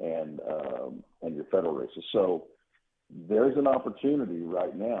and your federal races. So there's an opportunity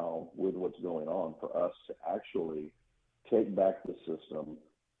right now with what's going on for us to actually take back the system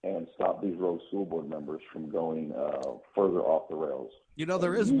and stop these rogue school board members from going further off the rails.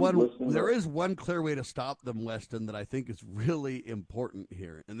 There is one clear way to stop them, Weston, that I think is really important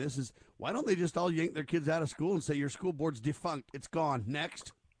here. And this is, why don't they just all yank their kids out of school and say your school board's defunct, it's gone,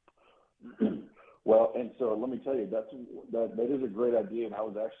 next? Well, and so let me tell you, that is a great idea. And I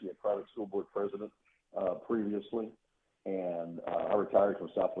was actually a private school board president previously. And I retired from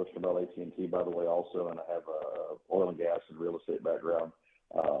Southwestern Bell AT&T, by the way, also, and I have a oil and gas and real estate background.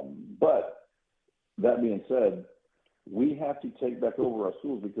 But that being said, we have to take back over our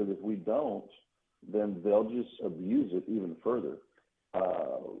schools, because if we don't, then they'll just abuse it even further.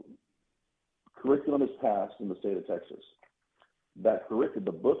 Curriculum is passed in the state of Texas. That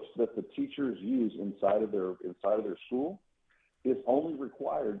the books that the teachers use inside of their school is only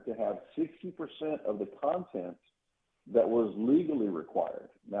required to have 60% of the content that was legally required.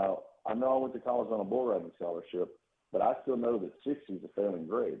 Now, I know I went to college on a bull riding scholarship, but I still know that 60 is a failing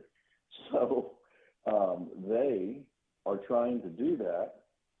grade. So they are trying to do that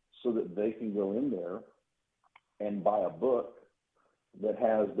so that they can go in there and buy a book that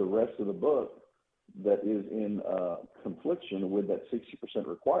has the rest of the book that is in confliction with that 60%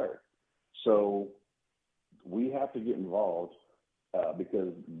 required. So we have to get involved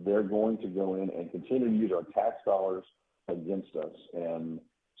because they're going to go in and continue to use our tax dollars against us. And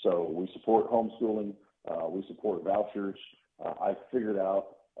so we support homeschooling. We support vouchers. I've figured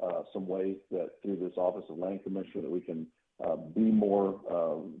out some ways that through this Office of Land Commissioner that we can be more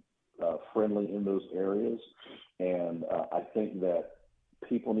friendly in those areas. And I think that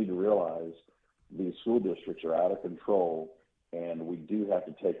people need to realize these school districts are out of control, and we do have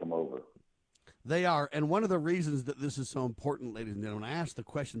to take them over. They are, and one of the reasons that this is so important, ladies and gentlemen, I asked the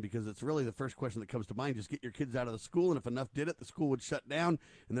question because it's really the first question that comes to mind. Just get your kids out of the school, and if enough did it, the school would shut down,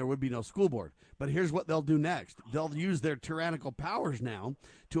 and there would be no school board. But here's what they'll do next. They'll use their tyrannical powers now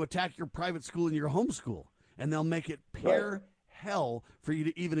to attack your private school and your homeschool, and they'll make it pure hell for you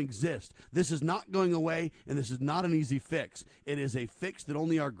to even exist. This is not going away, and this is not an easy fix. It is a fix that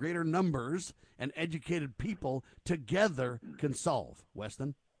only our greater numbers and educated people together can solve.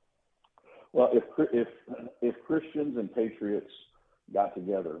 Weston? Well, if Christians and patriots got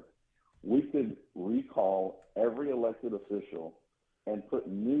together, we could recall every elected official and put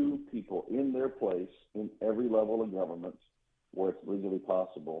new people in their place in every level of government where it's legally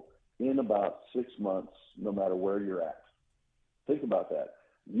possible in about 6 months, no matter where you're at. Think about that.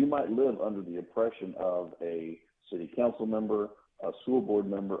 You might live under the oppression of a city council member, a school board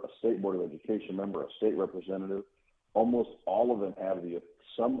member, a state board of education member, a state representative. Almost all of them have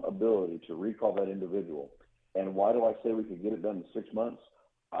some ability to recall that individual. And why do I say we could get it done in 6 months?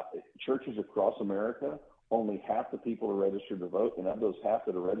 Churches across America, only half the people are registered to vote, and of those half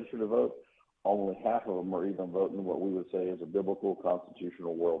that are registered to vote, only half of them are even voting what we would say is a biblical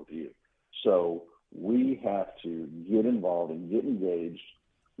constitutional worldview. So we have to get involved and get engaged.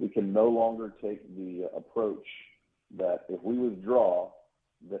 We can no longer take the approach that if we withdraw,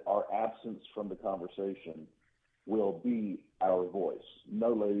 that our absence from the conversation will be our voice.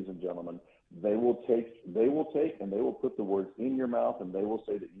 No, ladies and gentlemen, they will take, and they will put the words in your mouth, and they will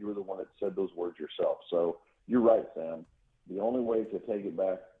say that you were the one that said those words yourself. So you're right, Sam. The only way to take it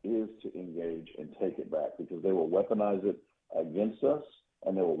back is to engage and take it back, because they will weaponize it against us,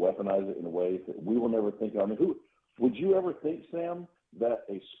 and they will weaponize it in ways that we will never think of. I mean, would you ever think, Sam, that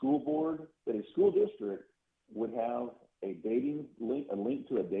a school board, that a school district would have a link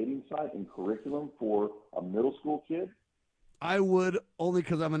to a dating site in curriculum for a middle school kid? I would, only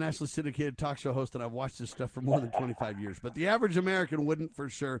because I'm a nationally syndicated talk show host and I've watched this stuff for more than 25 years. But the average American wouldn't, for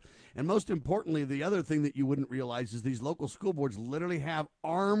sure. And most importantly, the other thing that you wouldn't realize is these local school boards literally have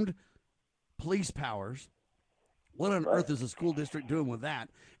armed police powers. What on earth is a school district doing with that?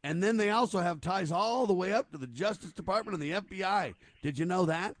 And then they also have ties all the way up to the Justice Department and the FBI. Did you know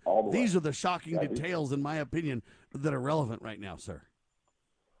that? These are the shocking details, in my opinion, that are relevant right now, sir.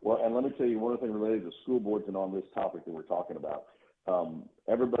 Well, and let me tell you one other thing related to school boards and on this topic that we're talking about.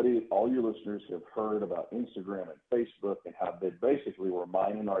 Everybody, all your listeners have heard about Instagram and Facebook and how they basically were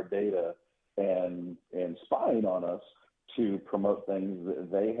mining our data and spying on us to promote things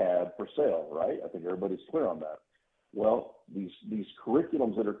that they had for sale, right? I think everybody's clear on that. Well, these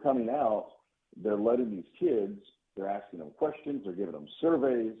curriculums that are coming out, they're letting these kids, they're asking them questions, they're giving them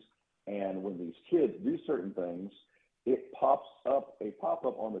surveys, and when these kids do certain things, it pops up a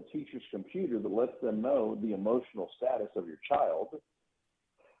pop-up on the teacher's computer that lets them know the emotional status of your child,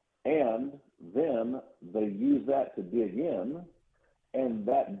 and then they use that to dig in, and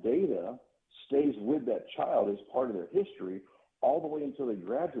that data stays with that child as part of their history all the way until they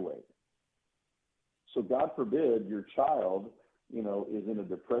graduate. So God forbid your child, is in a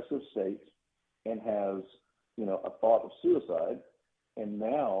depressive state and has, a thought of suicide, and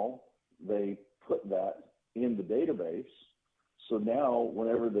now they put that in the database. So now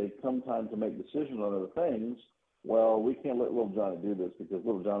whenever they come time to make decisions on other things, well, we can't let little Johnny do this because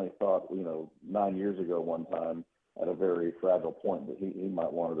little Johnny thought, 9 years ago one time at a very fragile point that he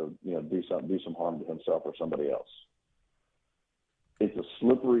might want to, do some harm to himself or somebody else. It's a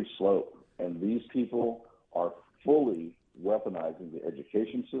slippery slope, and these people are fully weaponizing the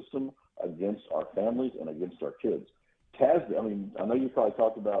education system against our families and against our kids. TASB, I know you probably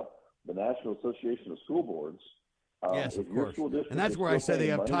talked about the National Association of School Boards. Yes, of course. And that's where I say they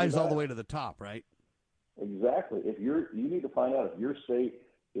have ties all the way to the top, right? Exactly. You need to find out if your state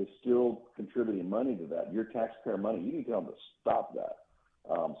is still contributing money to that, your taxpayer money. You need to tell them to stop that.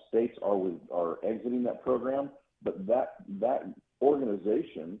 States are exiting that program, but that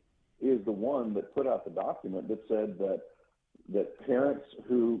organization is the one that put out the document that said that parents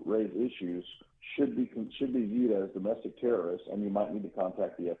who raise issues should be viewed as domestic terrorists, and you might need to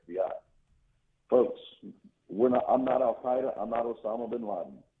contact the FBI. Folks, I'm not Al Qaeda. I'm not Osama bin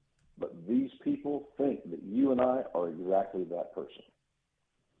Laden. But these people think that you and I are exactly that person.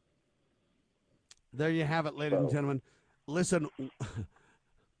 There you have it, ladies and gentlemen. Listen,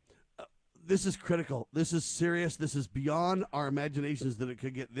 this is critical. This is serious. This is beyond our imaginations that it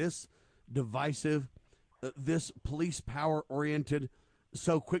could get this divisive, this police power oriented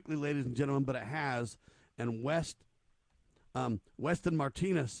so quickly, ladies and gentlemen, but it has. And Weston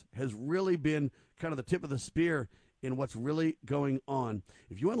Martinez has really been kind of the tip of the spear in what's really going on.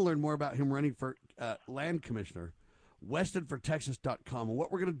 If you want to learn more about him running for land commissioner, WestonForTexas.com. And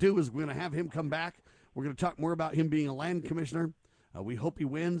what we're going to do is we're going to have him come back. We're going to talk more about him being a land commissioner. We hope he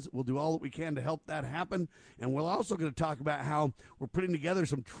wins. We'll do all that we can to help that happen. And we're also going to talk about how we're putting together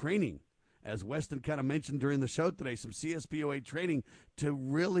some training, as Weston kind of mentioned during the show today, some CSPOA training to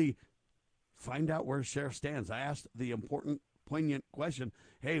really find out where sheriff stands. I asked the important, poignant question,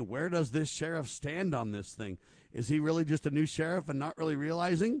 hey, where does this sheriff stand on this thing? Is he really just a new sheriff and not really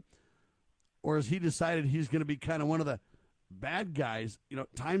realizing? Or has he decided he's going to be kind of one of the bad guys?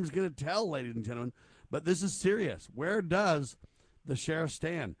 Time's going to tell, ladies and gentlemen. But this is serious. Where does the sheriff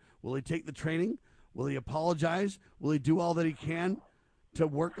stand? Will he take the training? Will he apologize? Will he do all that he can to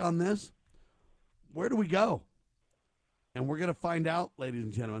work on this? Where do we go? And we're going to find out, ladies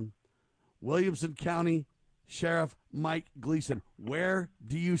and gentlemen. Williamson County Sheriff Mike Gleason, where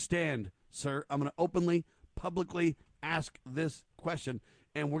do you stand, sir? I'm going to openly, publicly ask this question,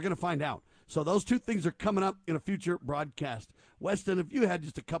 and we're going to find out. So those two things are coming up in a future broadcast. Weston, if you had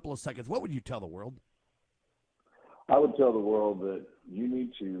just a couple of seconds, what would you tell the world? I would tell the world that you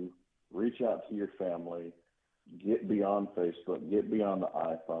need to reach out to your family, get beyond Facebook, get beyond the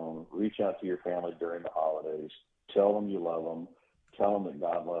iPhone, reach out to your family during the holidays, tell them you love them, tell them that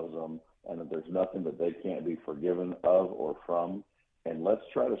God loves them, and that there's nothing that they can't be forgiven of or from. And let's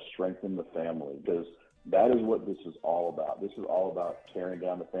try to strengthen the family, because that is what this is all about. This is all about tearing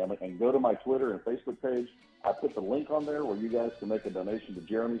down the family. And go to my Twitter and Facebook page. I put the link on there where you guys can make a donation to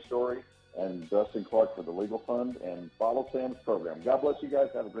Jeremy's story and Dustin Clark for the legal fund, and follow Sam's program. God bless you guys.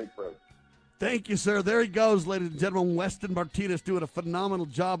 Have a great Friday. Thank you, sir. There he goes, ladies and gentlemen. Weston Martinez doing a phenomenal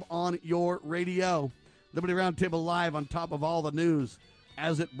job on your radio. Liberty Roundtable Live, on top of all the news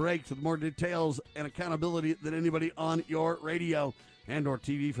as it breaks, with more details and accountability than anybody on your radio and or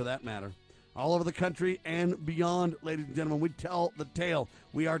TV for that matter. All over the country and beyond, ladies and gentlemen, we tell the tale.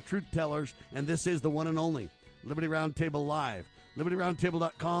 We are truth tellers, and this is the one and only Liberty Roundtable Live.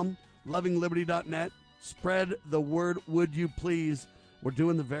 LibertyRoundtable.com, LovingLiberty.net. Spread the word, would you please? We're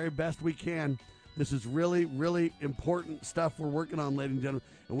doing the very best we can. This is really, really important stuff we're working on, ladies and gentlemen,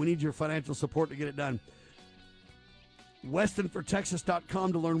 and we need your financial support to get it done.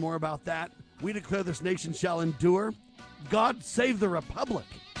 WestonForTexas.com to learn more about that. We declare this nation shall endure. God save the Republic.